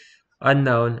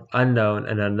 Unknown, unknown,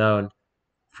 and unknown.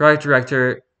 Project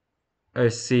Director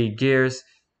C. Gears.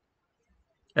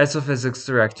 Astrophysics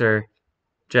Director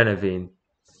Genevieve.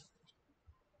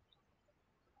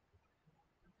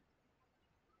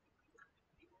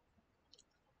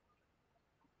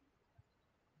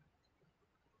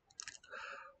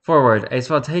 Forward. A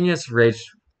spontaneous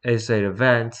rage state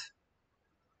event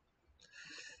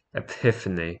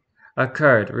Epiphany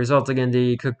occurred, resulting in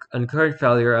the concurrent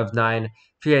failure of 9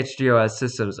 PHDOS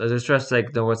systems. A distress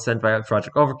signal was sent by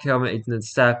Project Overkill maintenance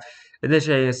staff,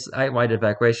 initiating a site-wide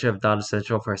evacuation of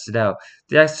non-essential personnel.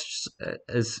 The access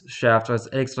shaft was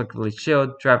inexplicably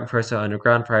shielded, trapping personnel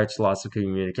underground prior to loss of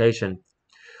communication.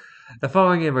 The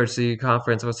following emergency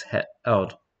conference was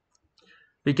held.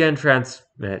 Begin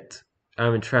transcripts.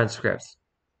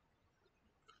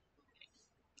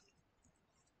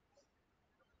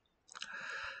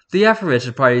 The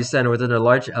aforementioned parties stand within a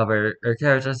large elevator or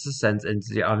carriage that descends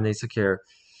into the omni-secure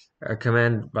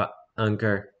command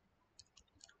bunker.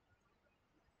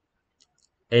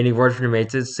 Any word from the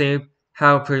mates is same.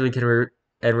 How quickly can we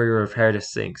repair the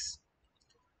sinks?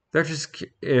 Dr.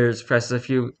 Ears presses a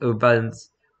few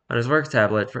buttons on his work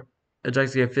tablet,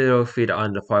 ejecting a fiddle feed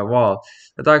on the far wall.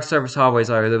 The dark surface hallways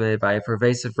are illuminated by a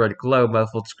pervasive red glow.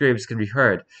 Muffled screams can be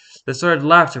heard. The sordid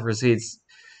laughter precedes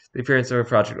the appearance of a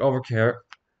Project Overkill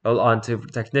onto a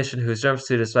technician whose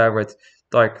jumpsuit is filled with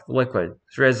dark liquid.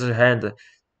 She raises her hand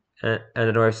and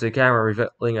annoys the camera,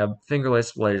 revealing a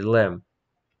fingerless bladed limb.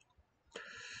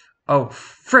 Oh,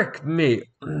 frick me!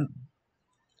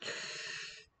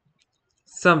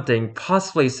 Something,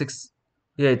 possibly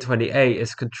 6820A,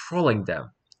 is controlling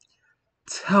them.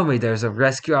 Tell me there's a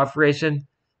rescue operation?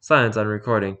 Silence on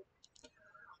recording.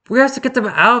 We have to get them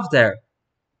out of there!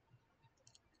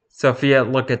 Sophia,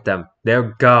 look at them.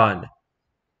 They're gone.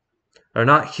 They're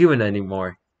not human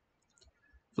anymore.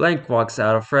 Blank walks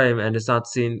out of frame and is not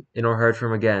seen nor heard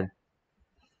from again.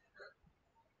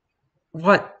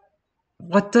 What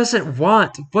What does it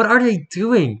want? What are they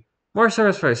doing? More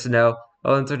service personnel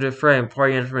will enter the frame,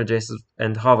 pouring in from adjacent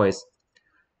and hallways.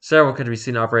 Several could be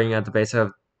seen operating at the base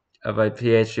of a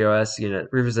PHOS unit,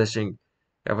 repositioning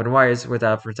open wires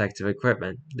without protective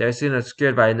equipment. They are soon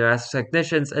obscured by masked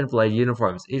technicians in blade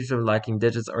uniforms, each of them lacking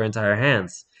digits or entire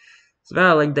hands.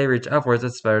 Smiling, they reach upwards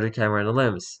and sputter the camera in the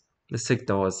limbs. The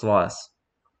signal is lost.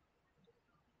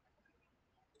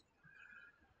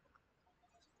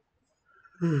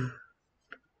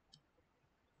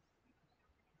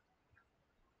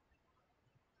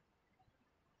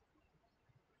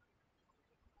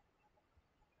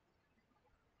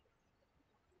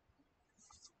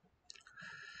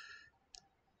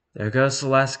 There goes the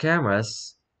last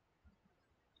cameras.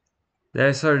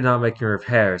 They're sort of not making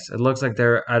repairs. It looks like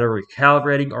they're either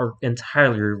recalibrating or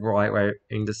entirely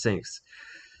rewiring the sinks.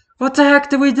 What the heck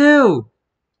did we do?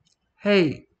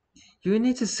 Hey, you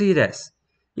need to see this.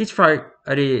 Each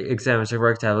party examines their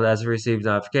work tablet as it receives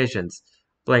notifications.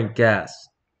 Blank gas.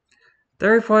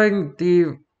 They're reporting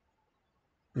the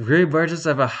reemergence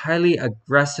of a highly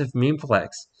aggressive memeplex,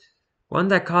 one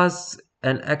that caused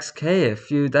an XK a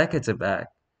few decades back.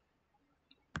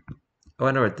 I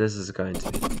wonder what this is going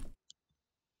to be.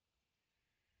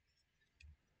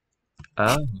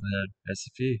 Oh,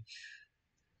 SCP.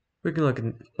 We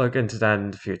can look into that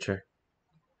in the future.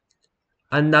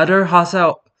 Another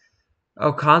hostile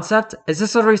concept? Is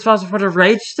this one responsible for the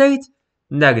rage state?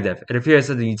 Negative. It appears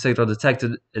that the signal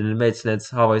detected in the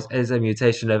maintenance hallways is a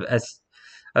mutation of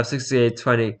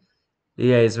 6820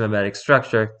 EA's mimetic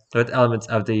structure with elements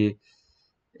of the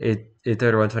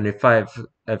A3125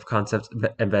 of concept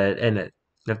embedded in it.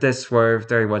 If this were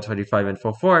 3125 in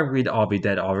full form, we'd all be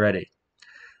dead already.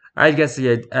 I guess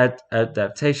the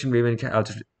adaptation beam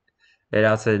encountered it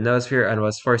outside the noosphere and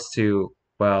was forced to,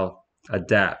 well,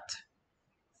 adapt.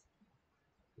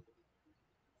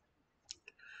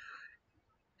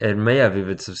 It may have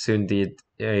even subsumed the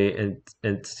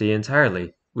entity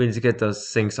entirely. We need to get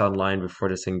those things online before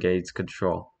this engages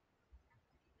control.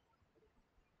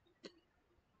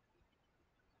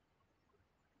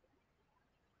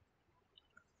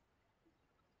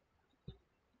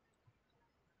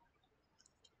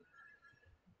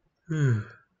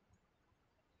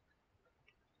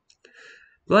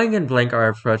 Blank and Blank are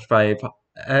approached by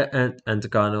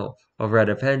pentagonal overhead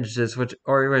appendages which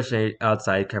originate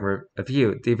outside camera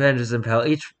view. The appendages impel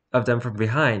each of them from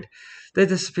behind. They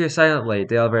disappear silently.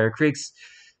 The elevator creaks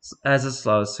as it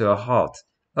slows to a halt,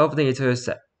 opening into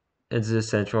the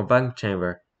central bunk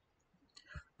chamber.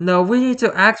 No, we need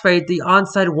to activate the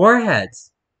on-site warheads.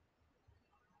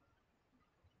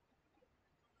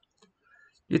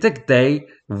 You think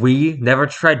we never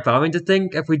tried bombing the thing?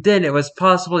 If we did, it was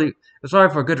probably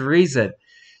for a good reason.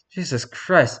 Jesus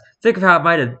Christ, think of how it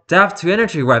might adapt to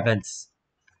energy weapons.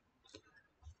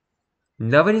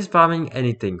 Nobody's bombing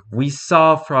anything. We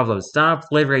solve problems, not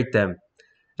obliterate them.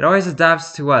 It always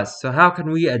adapts to us, so how can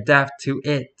we adapt to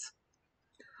it?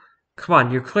 Come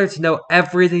on, you're clear to know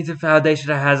everything the Foundation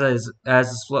has as a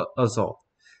disposal.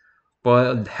 But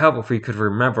it would help if we could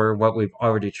remember what we've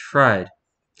already tried.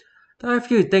 There are a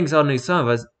few things only some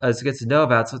of us get to know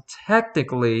about, so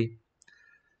technically...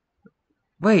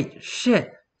 Wait,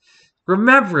 shit.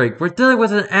 Remembering, we're dealing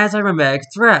with an anti-mimetic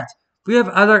threat. We have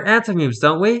other antimemes,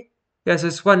 don't we? Yes,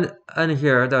 there's one in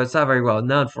here, though it's not very well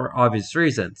known for obvious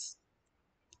reasons.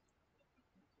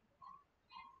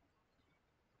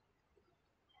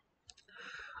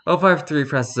 O53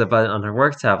 presses a button on her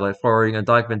work tablet, forwarding a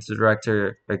document to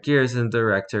Director Gears and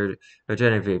Director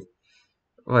Genevieve.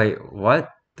 Wait, what?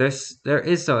 There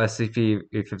is no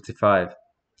SCP-55.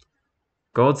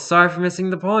 Gold star for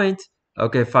missing the point.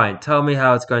 Okay, fine. Tell me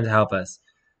how it's going to help us.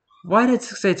 Why did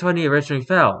 6820 originally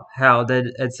fail? How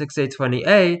did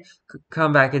 6820A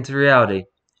come back into reality?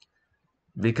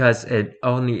 Because it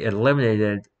only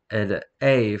eliminated an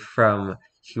A from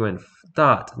human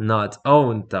thought, not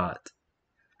own thought.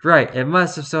 Right, it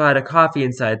must have still had a copy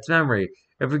inside its memory.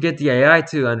 If we get the AI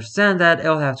to understand that,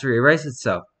 it'll have to erase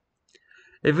itself.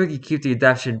 If we can keep the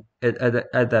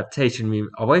adaptation meme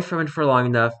away from it for long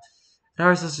enough, how are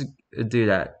we supposed to do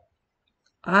that?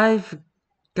 I've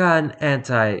got an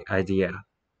anti-idea.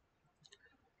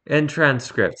 In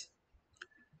transcript.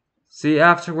 See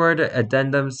afterward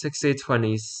addendum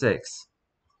 6826.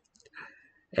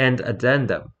 And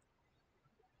addendum.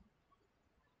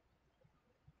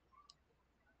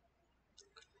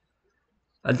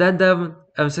 Addendum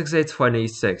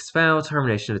M6826 final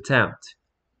termination attempt.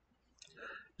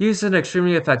 Use an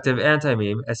extremely effective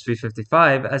anti-meme,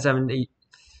 SCP-55,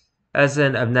 as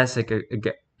an amnestic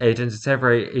agent to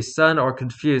temporarily stun or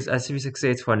confuse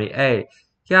SCP-6820-A.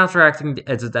 counteracting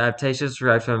its adaptations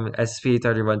derived from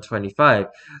SCP-3125.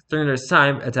 During this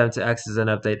time, attempt to access and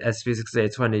update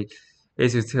SCP-6820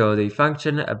 its utility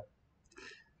function,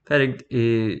 appending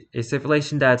a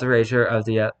simulation data erasure of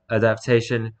the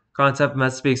adaptation concept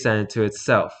must be extended to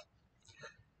itself.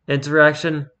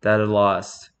 Interaction, data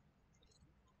lost.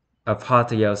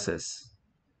 Apotheosis.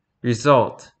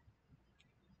 Result.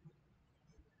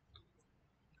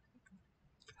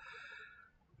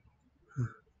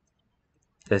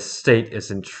 This state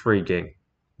is intriguing.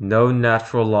 No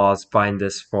natural laws bind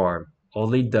this form,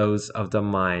 only those of the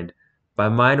mind. My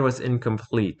mind was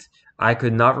incomplete. I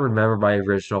could not remember my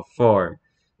original form.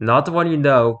 Not the one you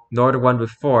know, nor the one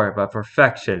before, but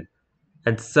perfection.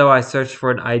 And so I searched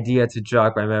for an idea to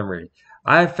jog my memory.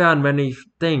 I have found many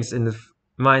things in the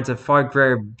minds of far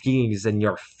greater beings than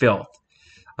your filth.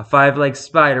 A five-legged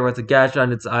spider with a gash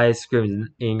on its eye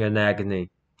screamed in agony.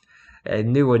 It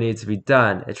knew what needed to be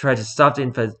done. It tried to stop the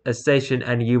infestation,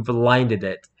 and you blinded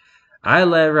it. I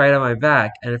lay right on my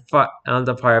back and fought on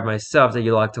the part of myself that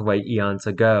you locked away eons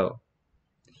ago.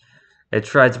 It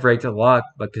tried to break the lock,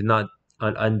 but could not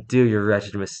undo your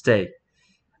wretched mistake.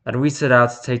 And we set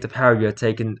out to take the power you had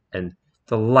taken and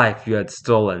the life you had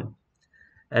stolen.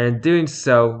 And in doing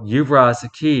so, you brought us a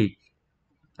key.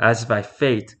 As by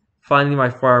fate, finally my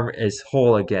form is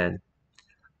whole again.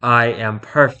 I am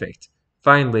perfect.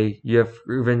 Finally, you have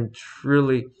proven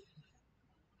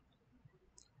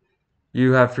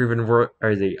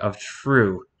worthy of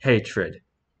true hatred.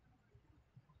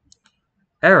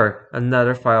 Error,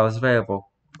 another file is available.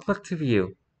 Click to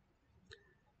view.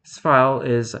 This file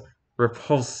is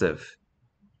repulsive.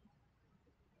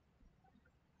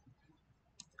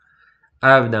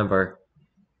 Item number,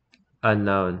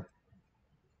 unknown.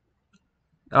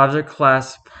 Object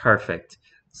class, perfect.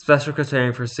 Special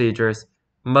containment procedures,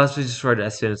 must be destroyed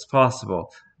as soon as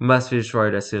possible. Must be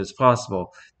destroyed as soon as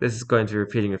possible. This is going to be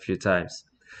repeating a few times.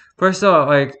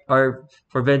 Personnel are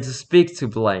forbidden to speak to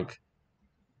blank.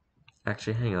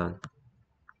 Actually, hang on.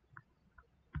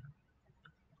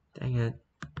 Dang it.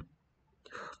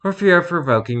 For fear of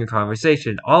provoking a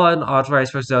conversation, all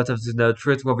unauthorized personnel attempts to know the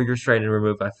truth will be restrained and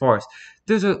removed by force.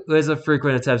 Due to his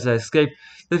frequent attempts to escape,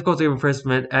 difficulty of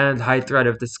imprisonment, and high threat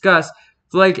of disgust,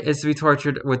 Blake is to be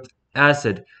tortured with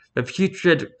acid. The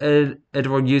putrid it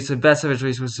will use the best of its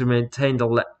resources to maintain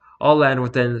all land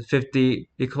within 50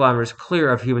 kilometers clear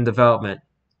of human development.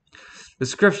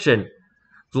 Description: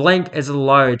 Blank is a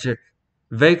large,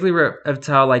 vaguely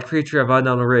reptile-like creature of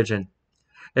unknown origin.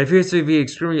 It appears to be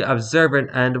extremely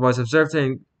observant and was observed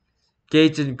to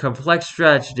engage in complex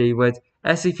strategy with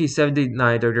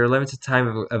SCP-79 during their limited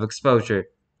time of exposure.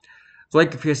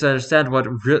 Blake appears to understand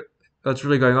what's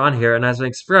really going on here and has been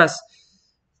expressed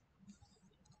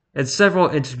in several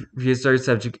interviews during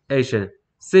subjugation.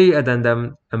 See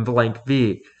Addendum and Blank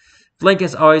V. Blank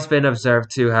has always been observed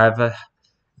to have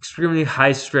extremely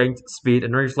high strength, speed,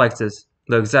 and reflexes.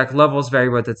 The exact levels vary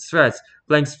with its threats.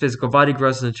 Blank's physical body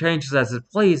grows and changes as it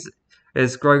pleases. It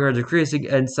is growing or decreasing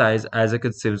in size as it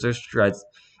consumes or shreds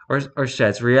or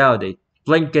sheds reality.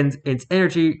 Blank gains its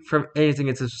energy from anything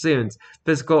it consumes,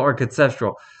 physical or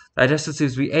conceptual. Digestion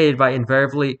seems to be aided by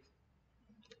invariably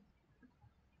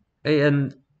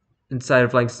inside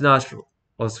of Blank's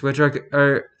nostrils, which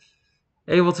are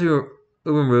able to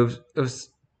remove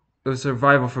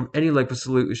survival from any liquid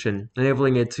solution,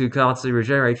 enabling it to constantly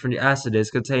regenerate from the acid it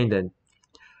is contained in.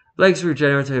 Blank's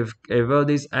regenerative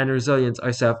abilities and resilience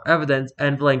are self-evident,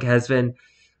 and Blank has been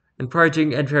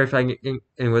encouraging and terrifying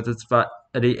in with its body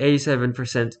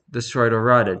 87% destroyed or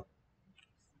rotted.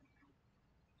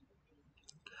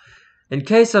 In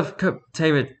case of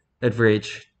containment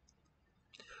breach,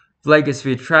 Blank is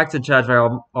to be tracked and charged by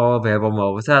all available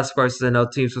mobile task forces, and no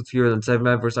teams with fewer than 7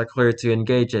 members are cleared to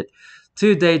engage it.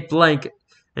 To date, Blank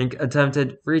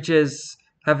attempted breaches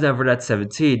have numbered at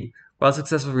 17, while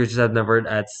successful breaches have numbered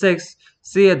at 6.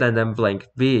 See Addendum Blank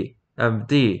B.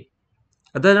 D.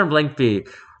 Addendum Blank B.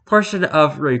 Portion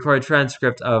of recorded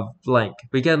transcript of Blank.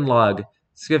 Begin log.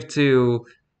 Skip to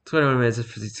 21 minutes and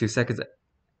 52 seconds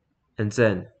and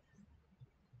then.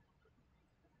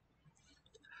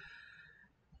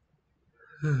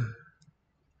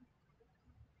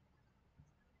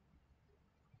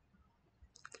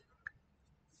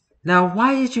 Now,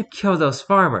 why did you kill those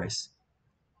farmers?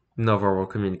 No verbal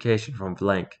communication from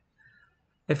Blank.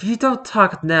 If you don't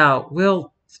talk now,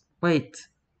 we'll... Wait.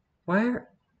 Where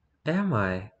am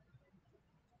I?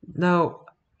 No.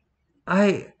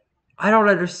 I don't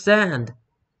understand.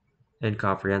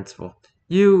 Incomprehensible.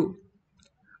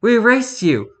 We erased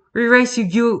you! We erased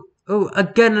you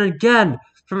again and again!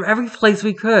 From every place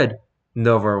we could!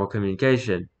 No verbal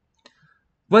communication.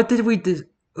 What did we do?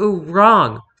 Ooh,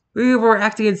 wrong. We were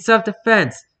acting in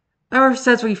self-defense. Ever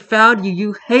since we found you,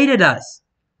 you hated us.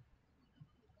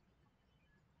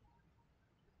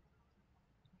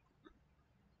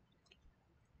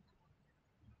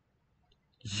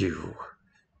 You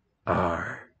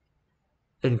are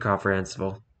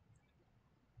incomprehensible.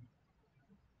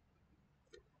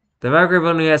 The microwave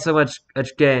only has so much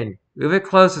gain. Move it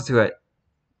closer to it.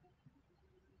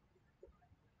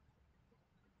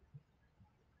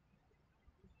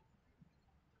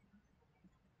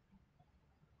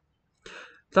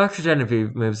 Dr.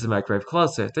 Genevieve moves the microwave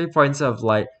closer. 3 points of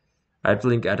light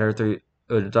blink at her through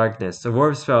the darkness. A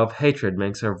warm spell of hatred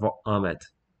makes her vomit.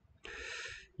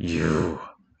 You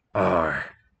are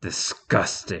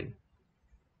disgusting.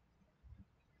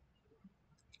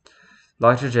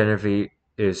 Dr.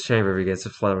 Genevieve's chamber begins to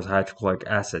flood with hydrochloric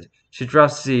acid. She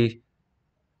drops the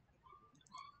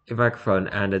microphone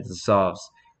and it dissolves.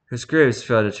 Her screams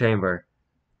fill the chamber.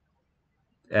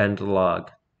 End log.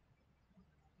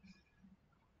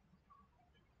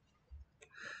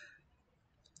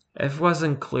 If it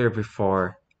wasn't clear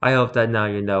before, I hope that now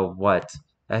you know what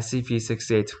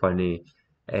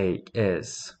SCP-6820A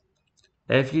is.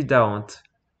 If you don't,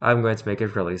 I'm going to make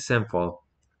it really simple.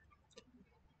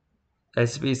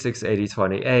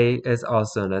 SCP-68020A is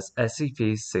also known as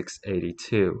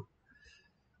SCP-682,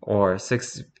 or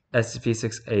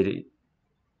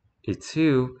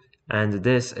SCP-682, and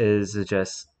this is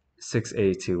just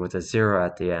 682 with a 0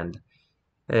 at the end.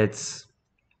 It's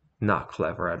not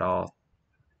clever at all.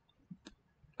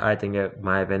 I think it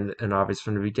might have been an obvious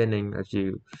from the beginning if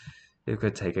you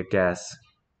could take a guess.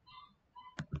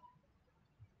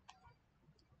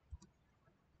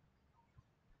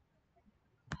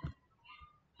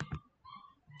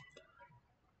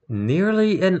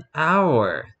 Nearly an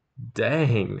hour.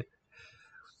 Dang.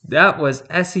 That was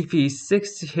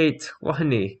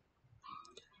SCP-6820.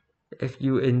 If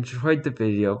you enjoyed the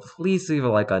video, please leave a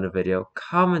like on the video,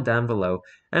 comment down below,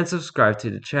 and subscribe to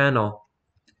the channel.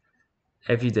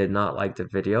 If you did not like the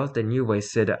video, then you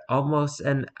wasted almost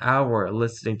an hour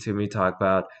listening to me talk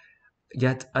about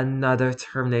yet another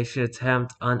termination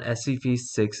attempt on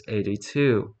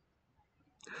SCP-682,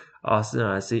 also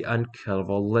known as the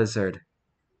Unkillable Lizard.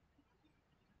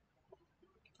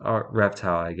 Or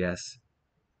reptile, I guess.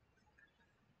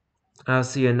 I'll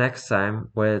see you next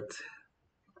time with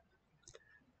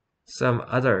some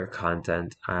other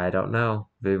content. I don't know.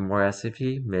 Maybe more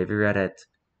SCP, maybe Reddit.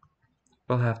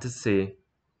 We'll have to see.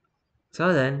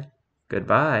 Till then,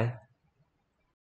 goodbye.